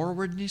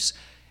straightforwardness,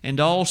 and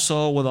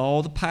also with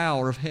all the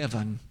power of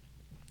heaven.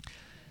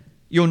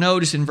 You'll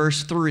notice in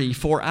verse 3,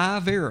 "For I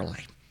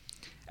verily,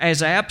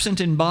 as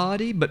absent in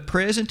body, but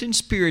present in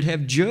spirit,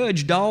 have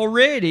judged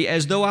already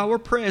as though I were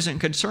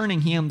present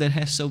concerning him that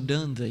hath so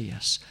done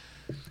this."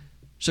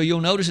 So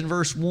you'll notice in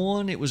verse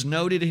 1, it was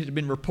noted, it had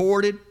been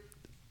reported,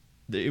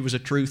 that it was a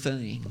true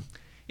thing.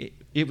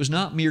 It was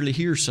not merely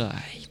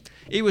hearsay.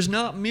 It was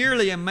not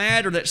merely a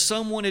matter that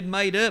someone had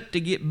made up to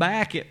get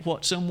back at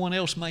what someone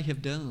else may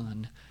have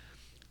done.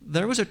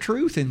 There was a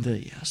truth in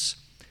this.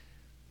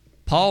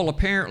 Paul,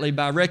 apparently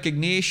by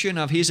recognition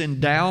of his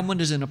endowment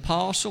as an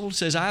apostle,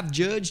 says, "I've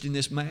judged in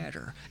this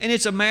matter. And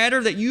it's a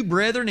matter that you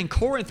brethren in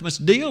Corinth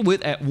must deal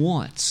with at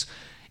once.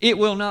 It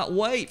will not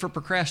wait for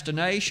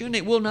procrastination.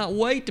 It will not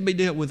wait to be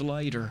dealt with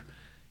later.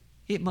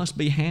 It must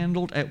be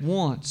handled at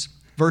once."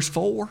 Verse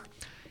 4,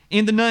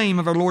 "In the name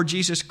of our Lord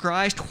Jesus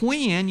Christ,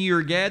 when you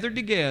are gathered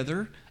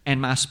together,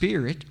 and my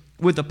spirit,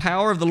 with the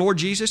power of the Lord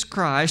Jesus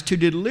Christ, to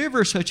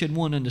deliver such an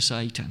one unto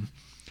Satan,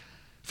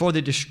 for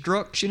the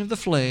destruction of the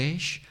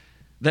flesh,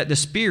 that the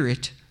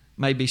spirit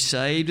may be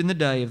saved in the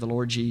day of the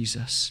Lord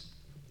Jesus."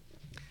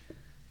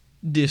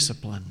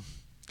 Discipline.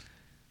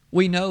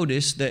 We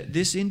notice that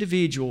this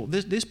individual,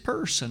 this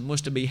person,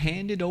 was to be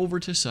handed over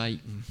to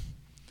Satan.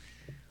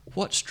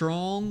 What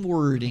strong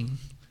wording,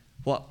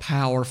 what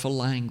powerful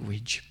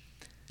language.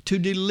 To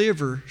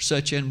deliver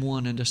such an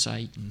one unto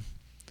Satan.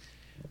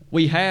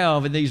 We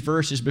have in these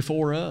verses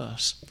before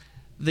us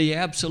the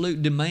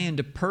absolute demand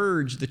to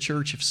purge the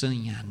church of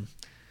sin.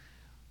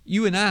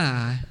 You and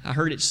I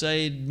heard it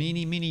said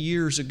many, many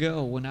years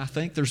ago, and I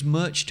think there's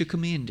much to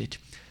commend it,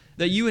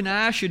 that you and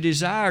I should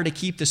desire to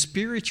keep the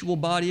spiritual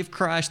body of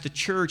Christ, the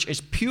church, as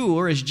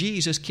pure as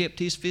Jesus kept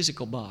his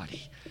physical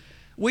body.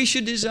 We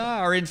should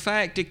desire, in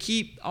fact, to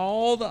keep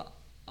all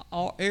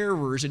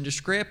errors and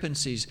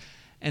discrepancies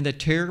and the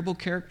terrible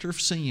character of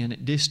sin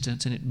at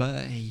distance and at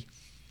bay.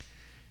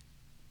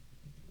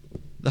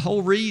 The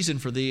whole reason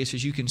for this,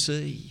 as you can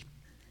see,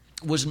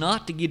 was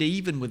not to get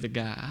even with the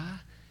guy.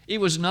 It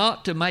was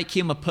not to make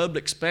him a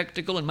public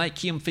spectacle and make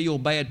him feel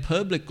bad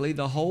publicly.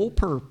 The whole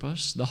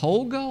purpose, the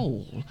whole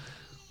goal,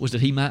 was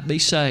that he might be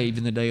saved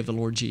in the day of the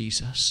Lord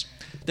Jesus.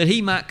 That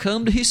he might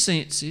come to his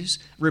senses,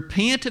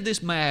 repent of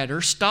this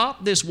matter,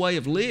 stop this way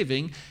of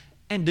living,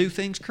 and do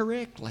things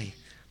correctly.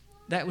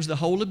 That was the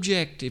whole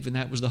objective, and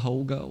that was the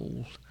whole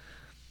goal.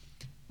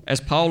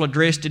 As Paul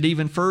addressed it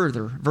even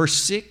further, verse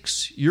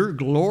 6, "Your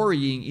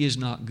glorying is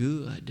not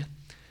good."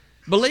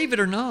 Believe it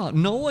or not,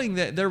 knowing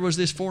that there was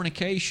this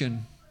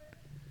fornication,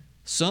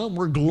 some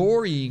were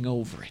glorying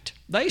over it.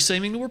 They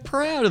seemingly were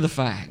proud of the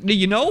fact. Do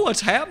you know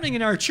what's happening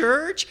in our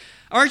church?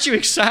 Aren't you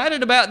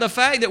excited about the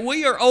fact that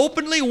we are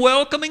openly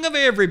welcoming of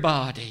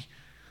everybody?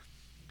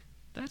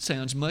 That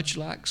sounds much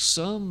like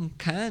some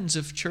kinds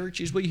of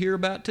churches we hear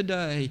about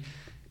today.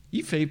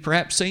 You've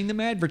perhaps seen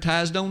them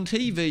advertised on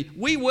TV.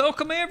 We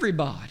welcome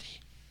everybody.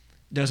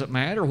 Doesn't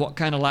matter what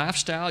kind of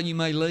lifestyle you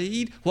may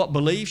lead, what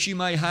beliefs you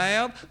may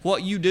have,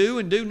 what you do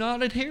and do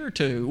not adhere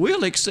to.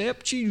 We'll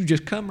accept you.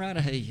 Just come right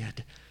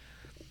ahead.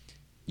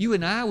 You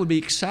and I would be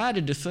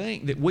excited to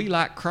think that we,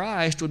 like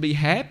Christ, would be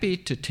happy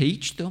to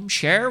teach them,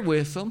 share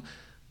with them,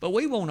 but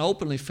we won't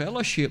openly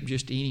fellowship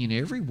just any and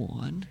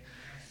everyone.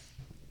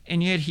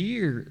 And yet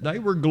here, they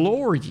were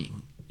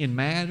glorying in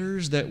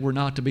matters that were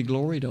not to be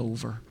gloried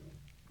over.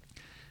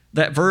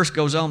 That verse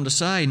goes on to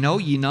say, "Know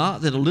ye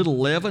not that a little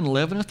leaven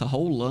leaveneth the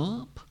whole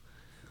lump?"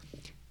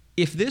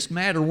 If this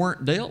matter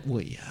weren't dealt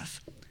with,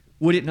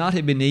 would it not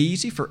have been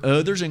easy for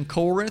others in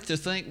Corinth to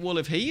think, well,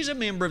 if he's a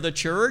member of the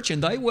church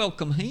and they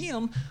welcome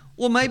him,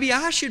 well, maybe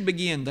I should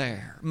begin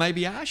there.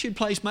 Maybe I should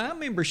place my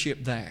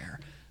membership there.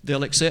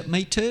 They'll accept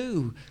me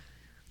too.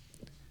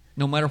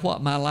 No matter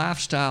what my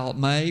lifestyle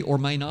may or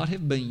may not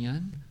have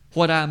been,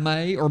 what I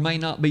may or may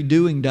not be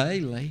doing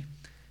daily,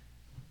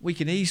 we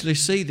can easily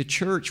see the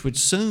church would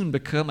soon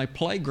become a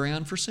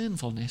playground for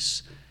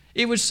sinfulness.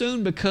 It would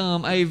soon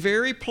become a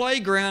very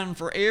playground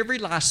for every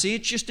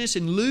licentiousness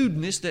and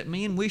lewdness that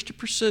men wish to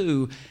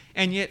pursue,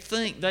 and yet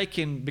think they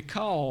can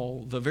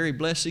becall the very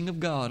blessing of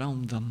God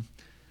on them.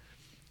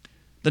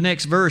 The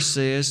next verse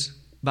says,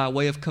 by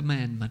way of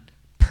commandment,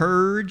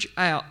 "Purge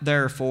out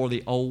therefore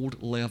the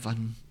old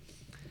leaven."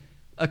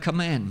 A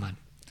commandment.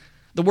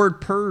 The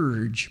word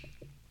purge,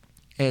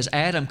 as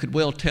Adam could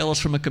well tell us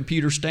from a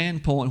computer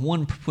standpoint,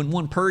 when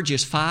one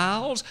purges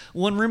files,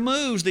 one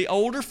removes the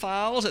older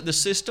files that the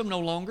system no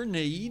longer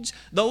needs,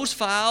 those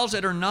files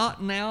that are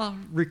not now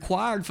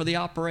required for the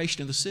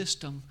operation of the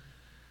system.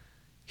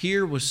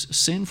 Here was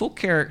sinful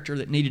character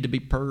that needed to be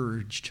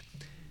purged.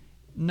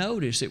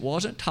 Notice it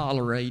wasn't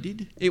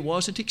tolerated, it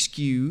wasn't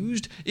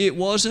excused, it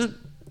wasn't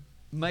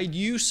made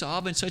use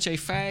of in such a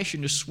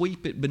fashion to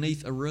sweep it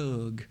beneath a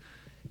rug.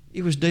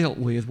 It was dealt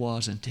with,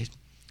 wasn't it?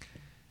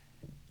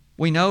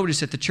 We notice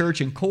that the church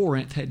in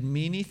Corinth had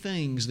many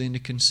things then to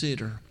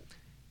consider,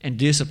 and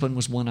discipline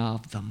was one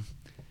of them.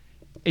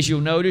 As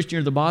you'll notice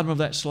near the bottom of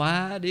that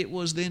slide, it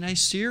was then a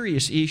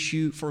serious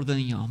issue for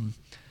them.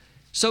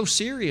 So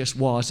serious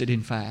was it,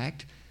 in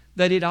fact,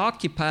 that it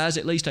occupies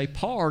at least a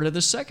part of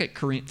the 2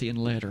 Corinthian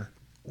letter.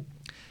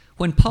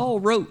 When Paul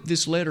wrote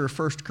this letter of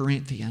 1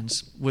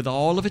 Corinthians, with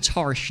all of its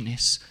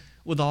harshness,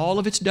 with all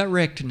of its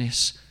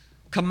directness,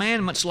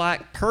 commandments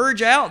like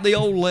purge out the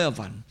old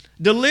leaven,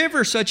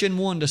 deliver such an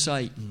one to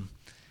Satan,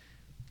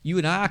 you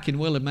and I can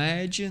well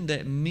imagine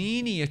that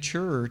many a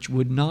church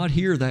would not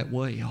hear that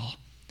well.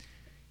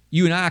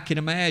 You and I can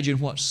imagine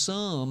what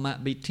some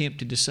might be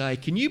tempted to say.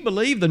 Can you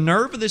believe the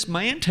nerve of this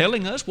man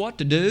telling us what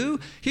to do?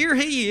 Here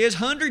he is,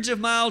 hundreds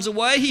of miles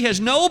away. He has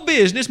no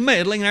business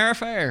meddling in our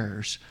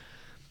affairs.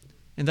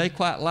 And they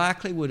quite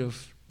likely would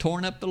have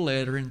torn up the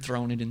letter and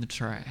thrown it in the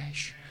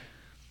trash.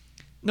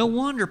 No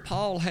wonder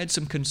Paul had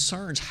some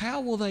concerns. How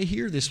will they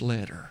hear this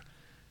letter?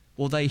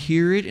 Will they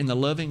hear it in the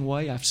loving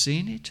way I've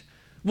seen it?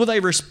 Will they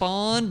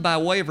respond by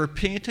way of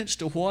repentance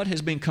to what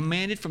has been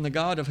commanded from the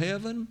God of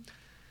heaven?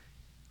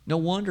 No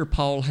wonder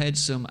Paul had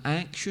some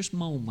anxious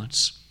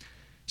moments.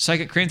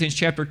 2 Corinthians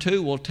chapter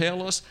 2 will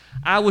tell us,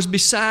 I was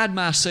beside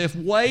myself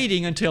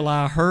waiting until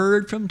I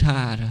heard from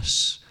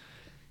Titus.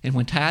 And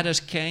when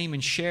Titus came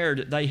and shared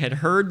that they had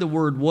heard the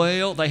word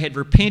well, they had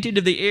repented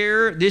of the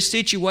error, this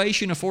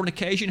situation of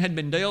fornication had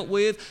been dealt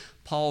with,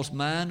 Paul's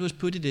mind was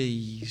put at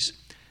ease.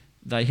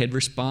 They had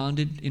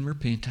responded in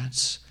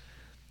repentance.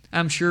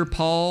 I'm sure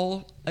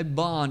a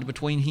bond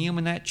between him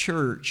and that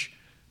church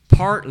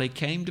partly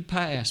came to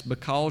pass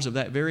because of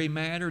that very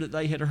matter that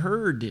they had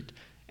heard it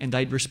and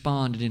they'd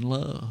responded in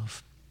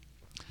love.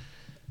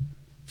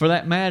 For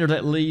that matter,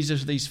 that leads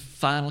us to these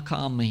final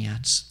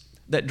comments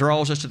that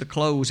draws us to the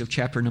close of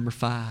chapter number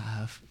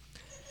 5.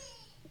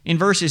 In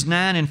verses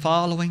 9 and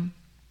following,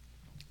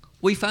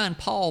 we find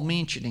Paul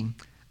mentioning,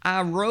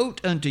 I wrote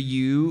unto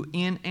you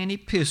in an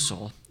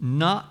epistle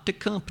not to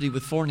company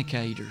with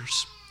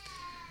fornicators.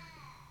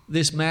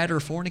 This matter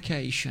of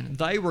fornication,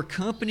 they were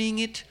accompanying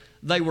it.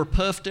 They were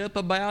puffed up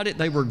about it.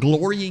 They were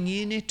glorying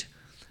in it.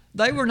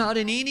 They were not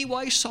in any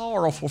way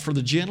sorrowful for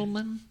the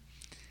gentleman.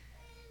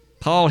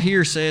 Paul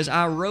here says,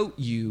 I wrote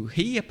you.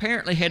 He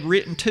apparently had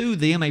written to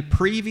them a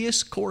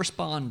previous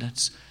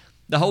correspondence.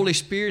 The Holy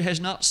Spirit has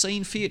not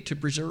seen fit to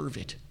preserve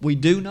it. We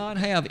do not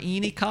have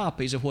any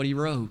copies of what he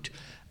wrote,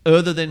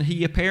 other than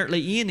he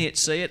apparently in it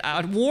said,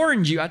 I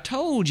warned you, I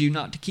told you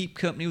not to keep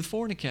company with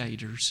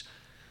fornicators.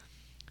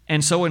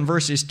 And so in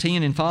verses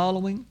 10 and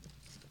following,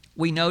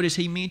 we notice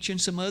he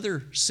mentions some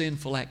other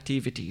sinful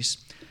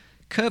activities.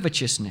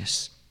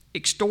 Covetousness,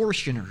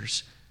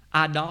 extortioners,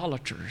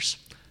 idolaters.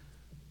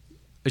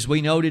 As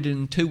we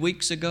noted 2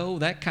 weeks ago,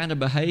 that kind of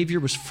behavior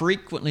was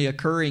frequently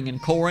occurring in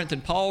Corinth,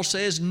 and Paul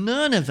says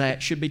none of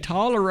that should be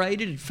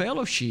tolerated and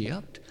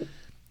fellowshipped.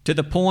 To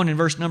the point in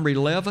verse number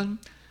 11,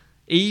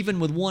 even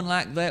with one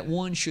like that,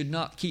 one should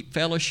not keep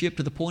fellowship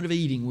to the point of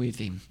eating with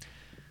him.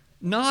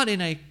 Not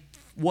in a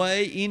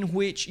way in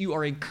which you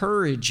are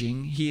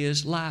encouraging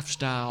his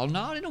lifestyle,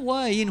 not in a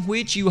way in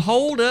which you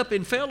hold up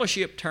in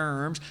fellowship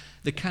terms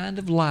the kind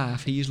of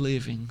life he is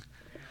living.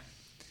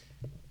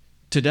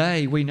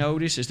 Today, we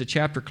notice as the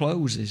chapter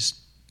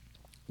closes,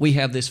 we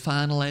have this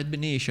final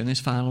admonition, this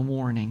final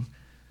warning.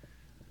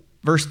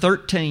 Verse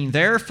 13,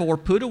 therefore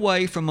put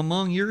away from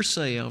among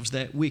yourselves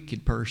that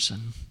wicked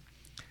person.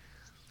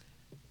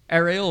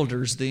 Our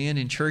elders then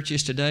in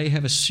churches today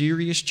have a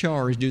serious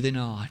charge, do they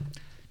not?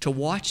 To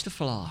watch the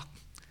flock,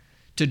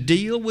 to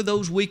deal with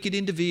those wicked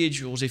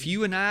individuals. If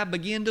you and I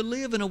begin to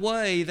live in a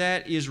way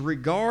that is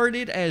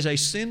regarded as a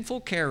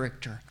sinful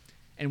character,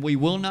 and we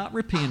will not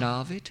repent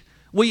of it,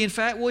 we in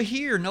fact will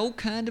hear no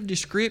kind of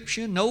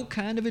description, no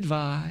kind of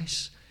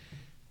advice.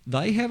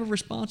 They have a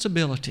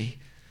responsibility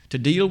to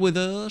deal with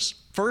us,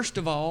 first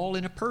of all,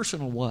 in a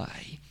personal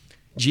way.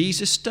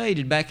 Jesus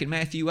stated back in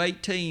Matthew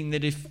 18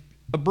 that if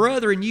a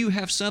brother and you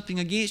have something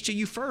against you,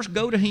 you first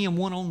go to him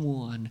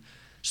one-on-one.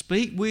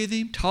 Speak with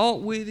him,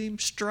 talk with him,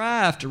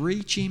 strive to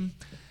reach him.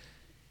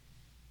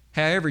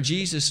 However,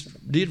 Jesus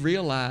did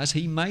realize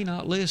he may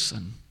not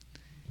listen.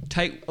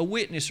 Take a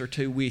witness or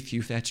two with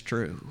you if that's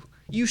true.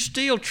 You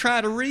still try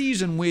to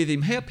reason with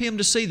him, help him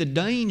to see the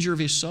danger of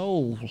his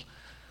soul.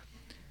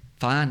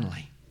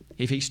 Finally,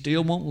 if he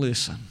still won't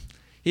listen,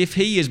 if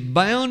he is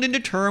bound and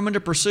determined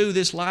to pursue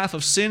this life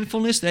of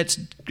sinfulness that's,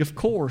 of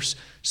course,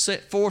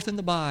 set forth in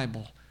the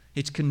Bible,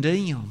 it's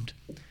condemned,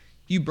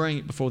 you bring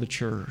it before the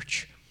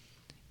church.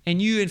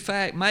 And you, in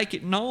fact, make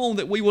it known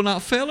that we will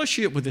not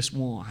fellowship with this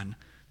one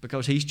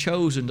because he's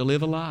chosen to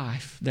live a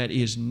life that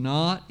is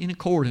not in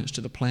accordance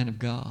to the plan of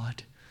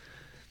God.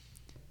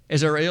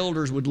 As our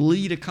elders would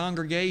lead a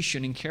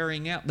congregation in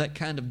carrying out that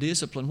kind of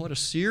discipline, what a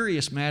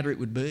serious matter it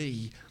would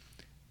be.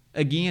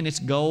 Again, its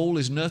goal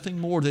is nothing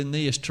more than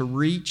this, to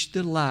reach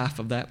the life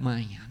of that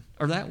man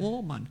or that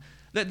woman,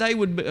 that they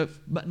would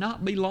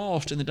not be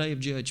lost in the day of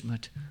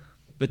judgment,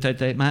 but that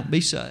they might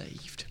be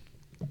saved.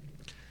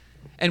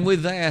 And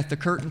with that, the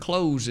curtain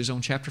closes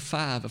on chapter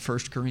 5 of 1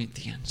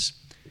 Corinthians,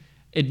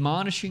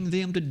 admonishing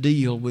them to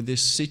deal with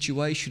this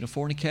situation of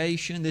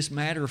fornication, this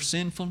matter of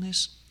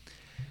sinfulness.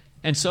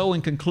 And so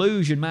in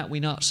conclusion, might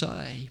we not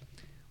say,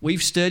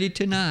 we've studied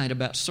tonight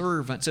about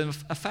servants, and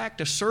in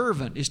fact, a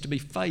servant is to be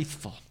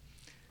faithful.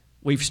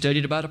 We've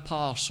studied about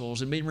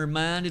apostles and been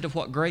reminded of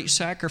what great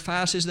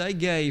sacrifices they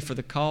gave for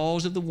the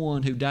cause of the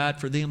one who died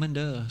for them and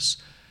us.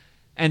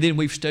 And then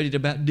we've studied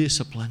about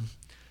discipline.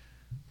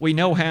 We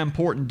know how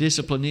important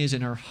discipline is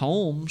in our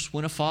homes.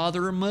 When a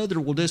father or mother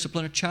will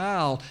discipline a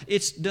child,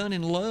 it's done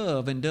in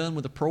love and done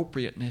with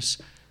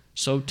appropriateness.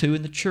 So too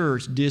in the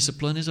church,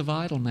 discipline is a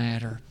vital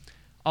matter,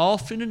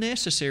 often a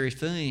necessary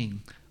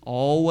thing,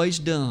 always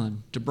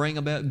done to bring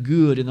about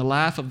good in the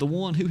life of the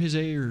one who has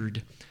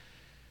erred.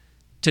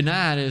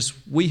 Tonight, as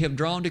we have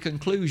drawn to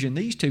conclusion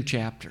these 2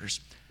 chapters,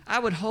 I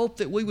would hope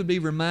that we would be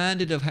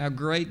reminded of how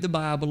great the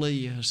Bible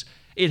is.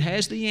 It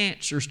has the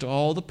answers to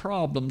all the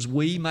problems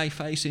we may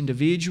face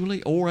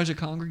individually or as a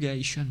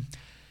congregation.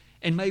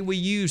 And may we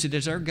use it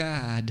as our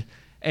guide,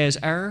 as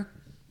our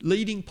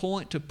leading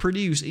point to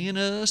produce in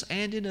us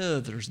and in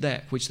others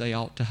that which they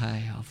ought to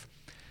have.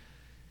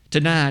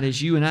 Tonight,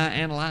 as you and I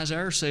analyze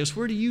ourselves,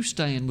 where do you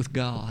stand with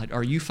God?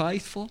 Are you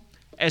faithful?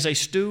 As a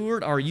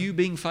steward, are you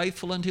being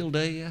faithful until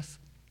death?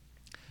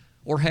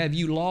 Or have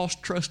you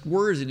lost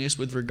trustworthiness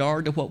with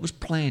regard to what was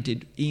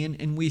planted in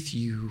and with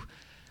you?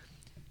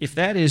 If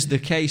that is the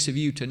case of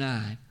you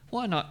tonight,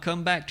 why not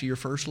come back to your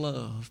first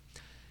love?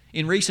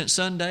 In recent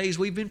Sundays,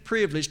 we've been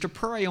privileged to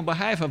pray on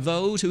behalf of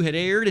those who had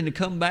erred and to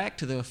come back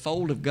to the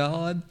fold of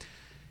God.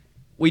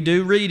 We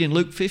do read in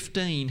Luke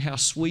 15 how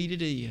sweet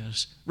it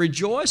is,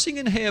 rejoicing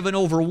in heaven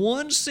over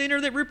one sinner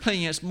that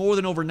repents more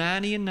than over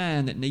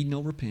 99 that need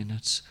no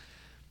repentance.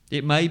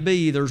 It may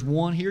be there's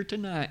one here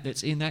tonight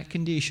that's in that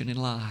condition in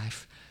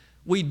life.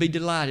 We'd be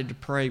delighted to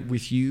pray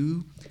with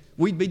you.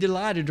 We'd be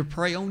delighted to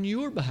pray on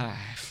your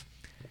behalf.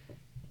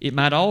 It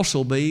might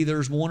also be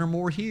there's one or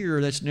more here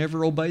that's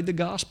never obeyed the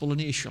gospel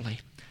initially.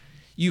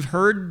 You've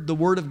heard the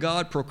Word of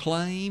God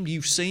proclaimed.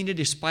 You've seen it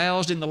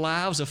espoused in the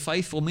lives of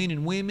faithful men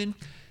and women.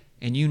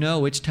 And you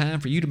know it's time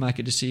for you to make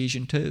a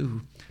decision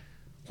too.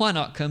 Why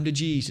not come to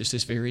Jesus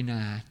this very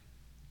night?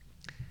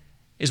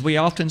 As we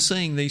often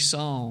sing these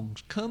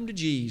songs, come to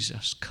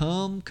Jesus,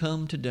 come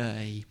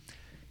today.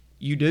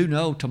 You do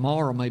know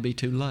tomorrow may be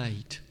too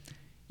late.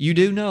 You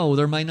do know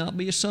there may not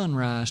be a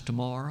sunrise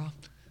tomorrow.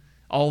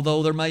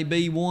 Although there may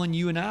be one,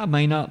 you and I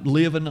may not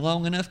live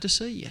long enough to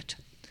see it.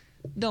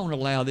 Don't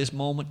allow this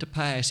moment to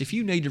pass. If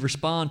you need to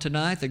respond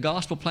tonight, the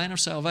gospel plan of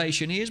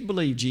salvation is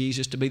believe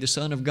Jesus to be the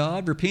Son of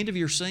God, repent of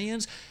your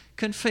sins,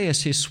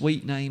 confess His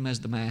sweet name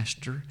as the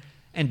Master,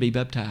 and be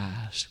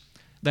baptized.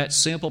 That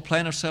simple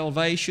plan of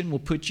salvation will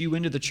put you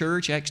into the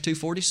church, Acts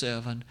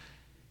 2:47,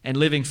 and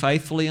living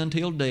faithfully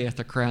until death,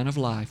 the crown of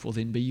life will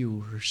then be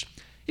yours.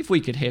 If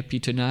we could help you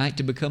tonight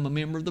to become a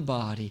member of the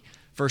body,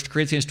 1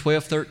 Corinthians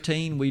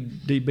 12:13,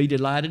 we'd be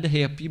delighted to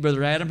help you.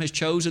 Brother Adam has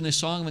chosen this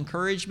song of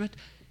encouragement,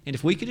 and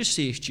if we could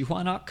assist you,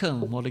 why not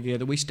come while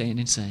together we stand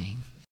and sing?